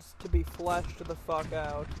needs to be fleshed the fuck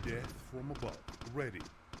out. Death from above. Ready.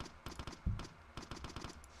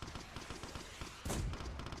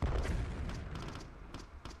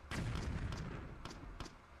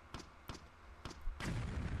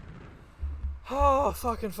 Oh,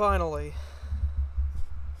 fucking finally.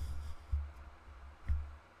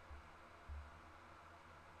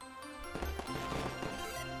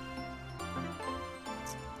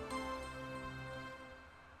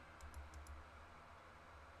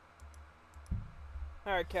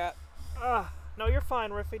 Alright, cat. No, you're fine,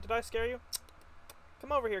 Riffy. Did I scare you?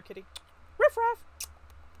 Come over here, kitty. Riff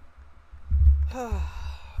raff!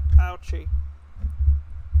 Ouchie.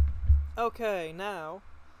 Okay, now.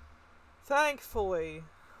 Thankfully,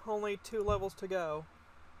 only 2 levels to go.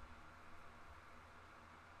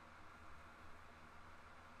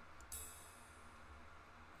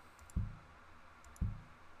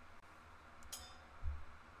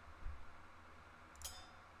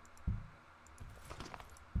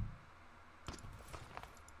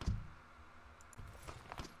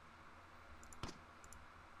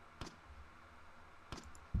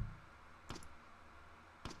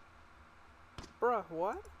 Bruh,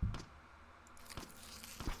 what?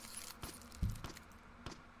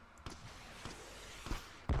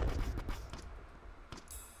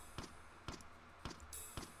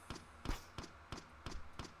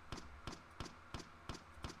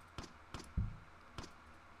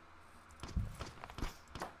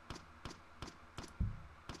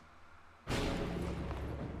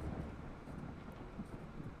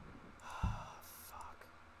 Fuck.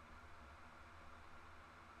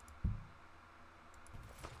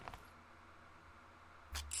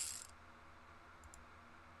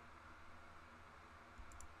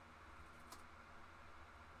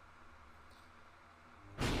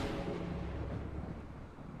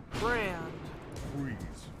 Brand. Freeze.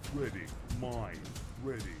 Ready. Mine.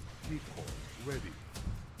 Ready. Decoy. Ready.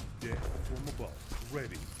 Death from above.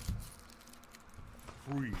 Ready.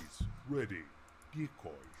 Freeze. Ready.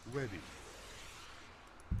 Decoy. Ready.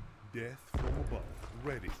 Death from above.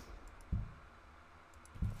 Ready.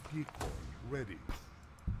 Decoy. Ready.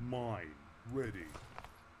 Mine. Ready.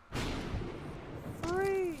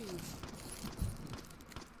 Freeze!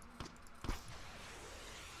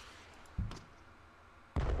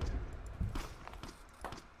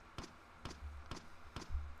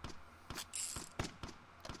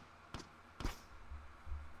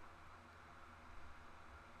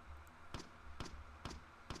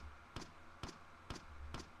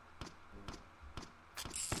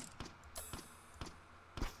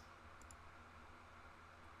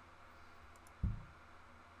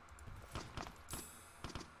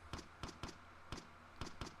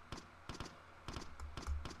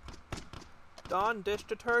 Dawn dish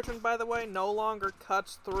detergent, by the way, no longer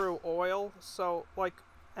cuts through oil, so, like,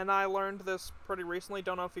 and I learned this pretty recently,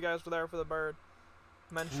 don't know if you guys were there for the bird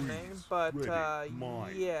mentioning, Freeze. but, Ready.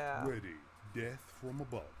 Mine. yeah. Ready. Death from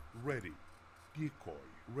above. Ready. Decoy.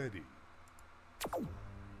 Ready.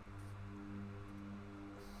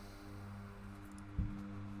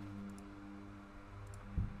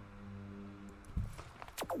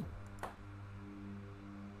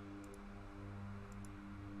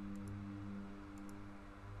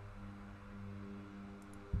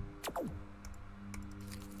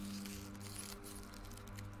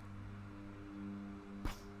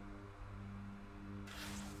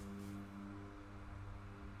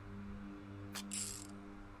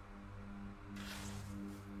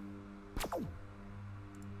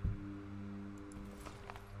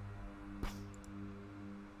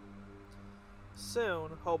 soon,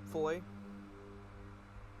 hopefully.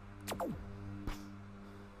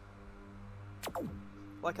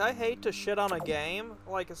 Like, I hate to shit on a game,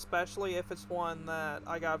 like, especially if it's one that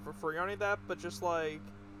I got for free or any of that, but just like,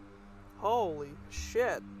 holy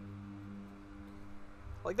shit.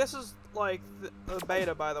 Like, this is, like, the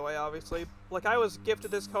beta, by the way, obviously. Like, I was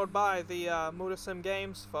gifted this code by the Mudasim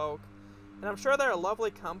Games folk, and I'm sure they're a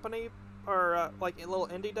lovely company, or, like, a little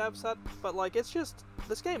indie dev set, but, like, it's just,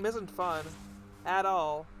 this game isn't fun at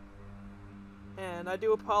all. And I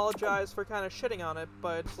do apologize for kind of shitting on it,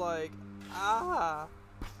 but it's like,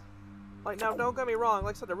 Like, now, don't get me wrong,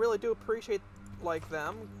 like I said, I really do appreciate, like,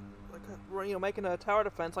 them, like, you know, making a tower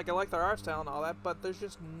defense, like, I like their art style and all that, but there's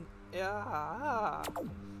just, like,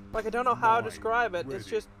 I don't know how to describe it, it's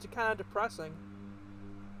just kind of depressing.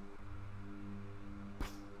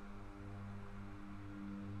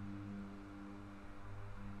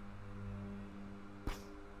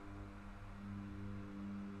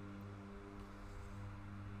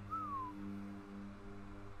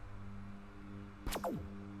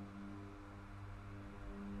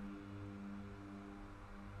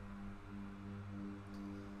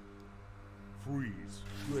 Freeze.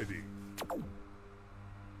 Ready.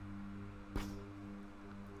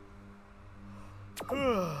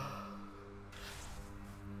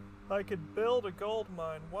 I could build a gold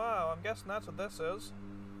mine. Wow, I'm guessing that's what this is.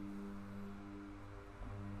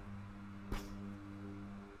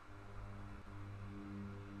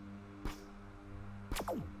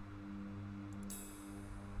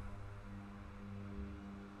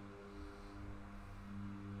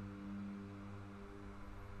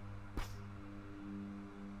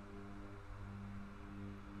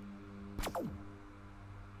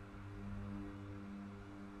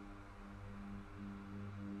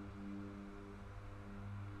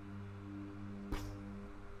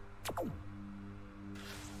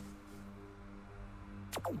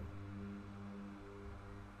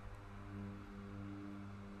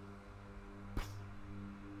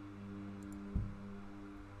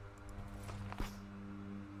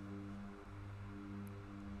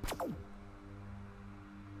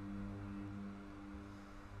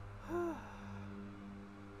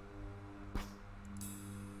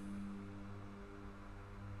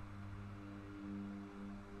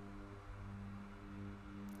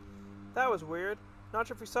 That was weird. Not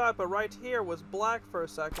sure if you saw it, but right here was black for a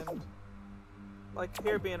second. Like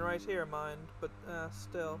here being right here, mind, but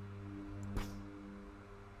still.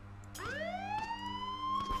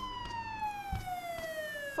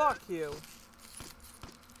 Fuck you.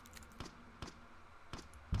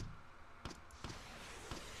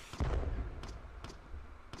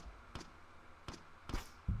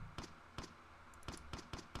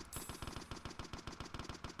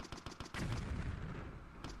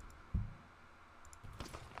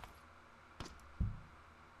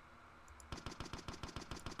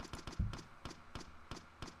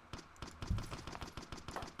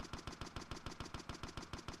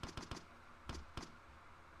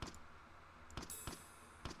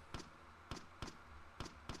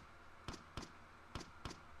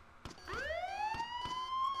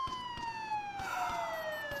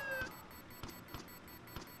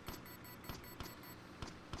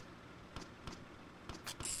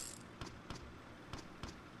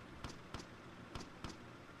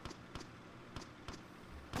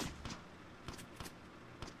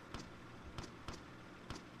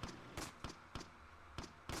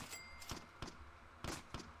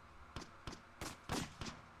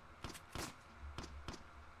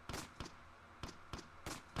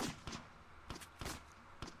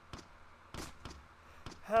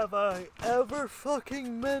 Have I ever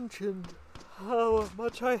fucking mentioned how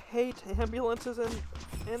much I hate ambulances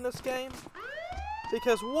in this game?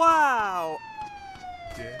 Because wow!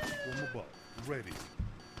 Death from above. Ready.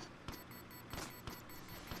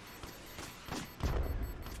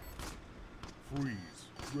 Freeze.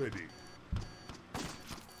 Ready.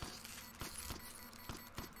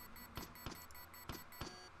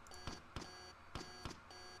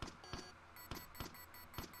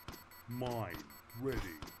 Mine. Ready.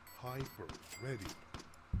 Hyper. Ready.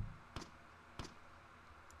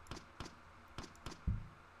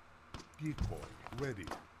 Decoy. Ready.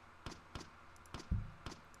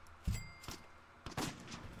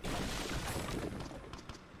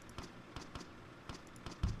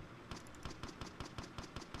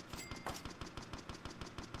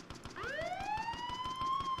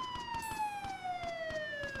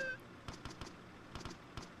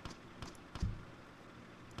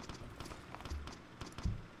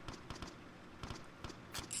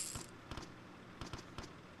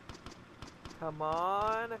 Come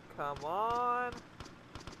on, come on.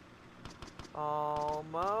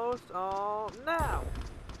 Almost. Oh, now!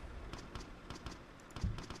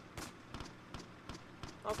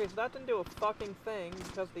 Okay, so that didn't do a fucking thing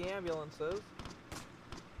because of the ambulances.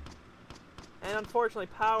 And unfortunately,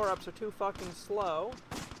 power-ups are too fucking slow.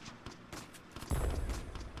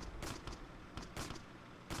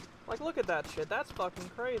 Like, look at that shit. That's fucking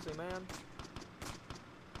crazy, man.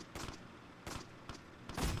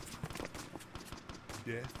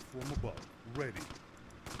 Death from above. Ready.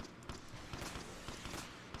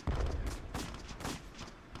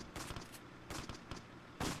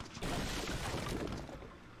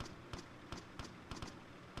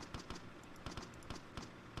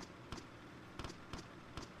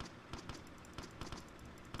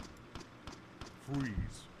 Freeze.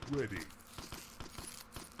 Ready.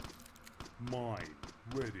 Mine.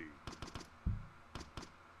 Ready.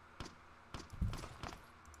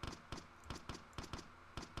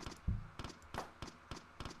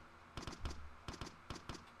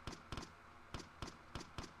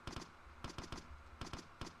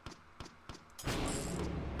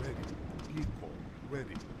 Ready. Vehicle.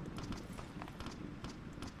 Ready.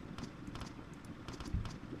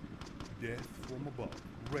 Death from above.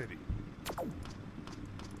 Ready.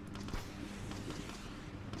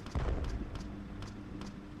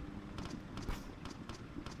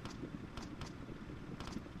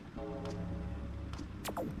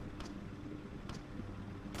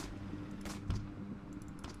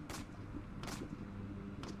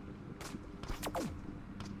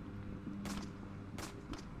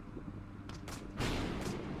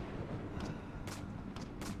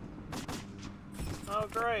 Oh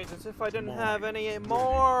great, as if I didn't Mine. have any Ready.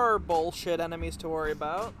 more bullshit enemies to worry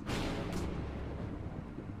about.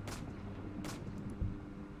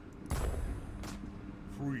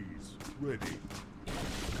 Freeze. Ready.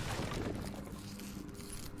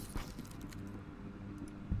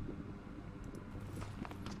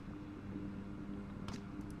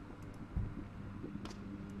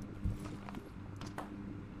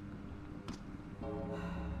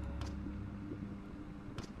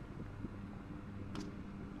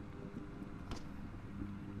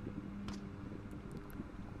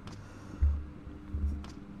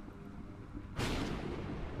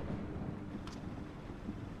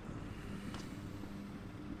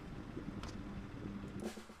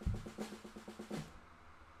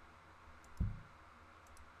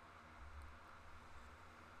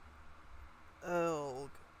 Oh.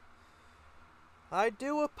 I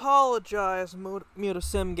do apologize,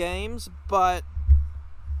 Mutasim Games, but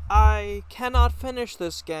I cannot finish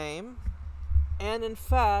this game. And in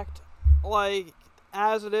fact, like,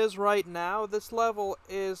 as it is right now, this level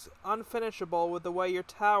is unfinishable with the way your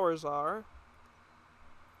towers are.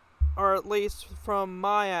 Or at least from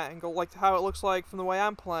my angle, like how it looks like from the way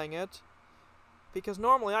I'm playing it. Because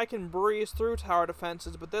normally I can breeze through tower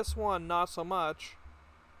defenses, but this one, not so much.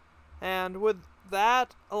 And with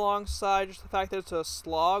that, alongside just the fact that it's a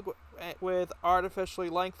slog with artificially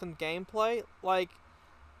lengthened gameplay, like,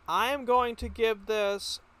 I am going to give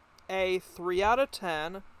this a 3 out of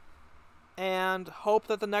 10, and hope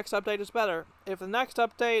that the next update is better. If the next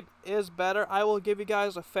update is better, I will give you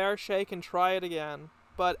guys a fair shake and try it again.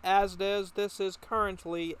 But as it is, this is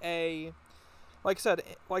currently a, like I said,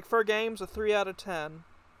 like for games, a 3 out of 10.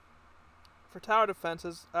 For tower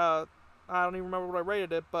defenses, I don't even remember what I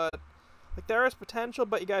rated it, but like there is potential,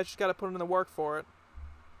 but you guys just gotta put in the work for it.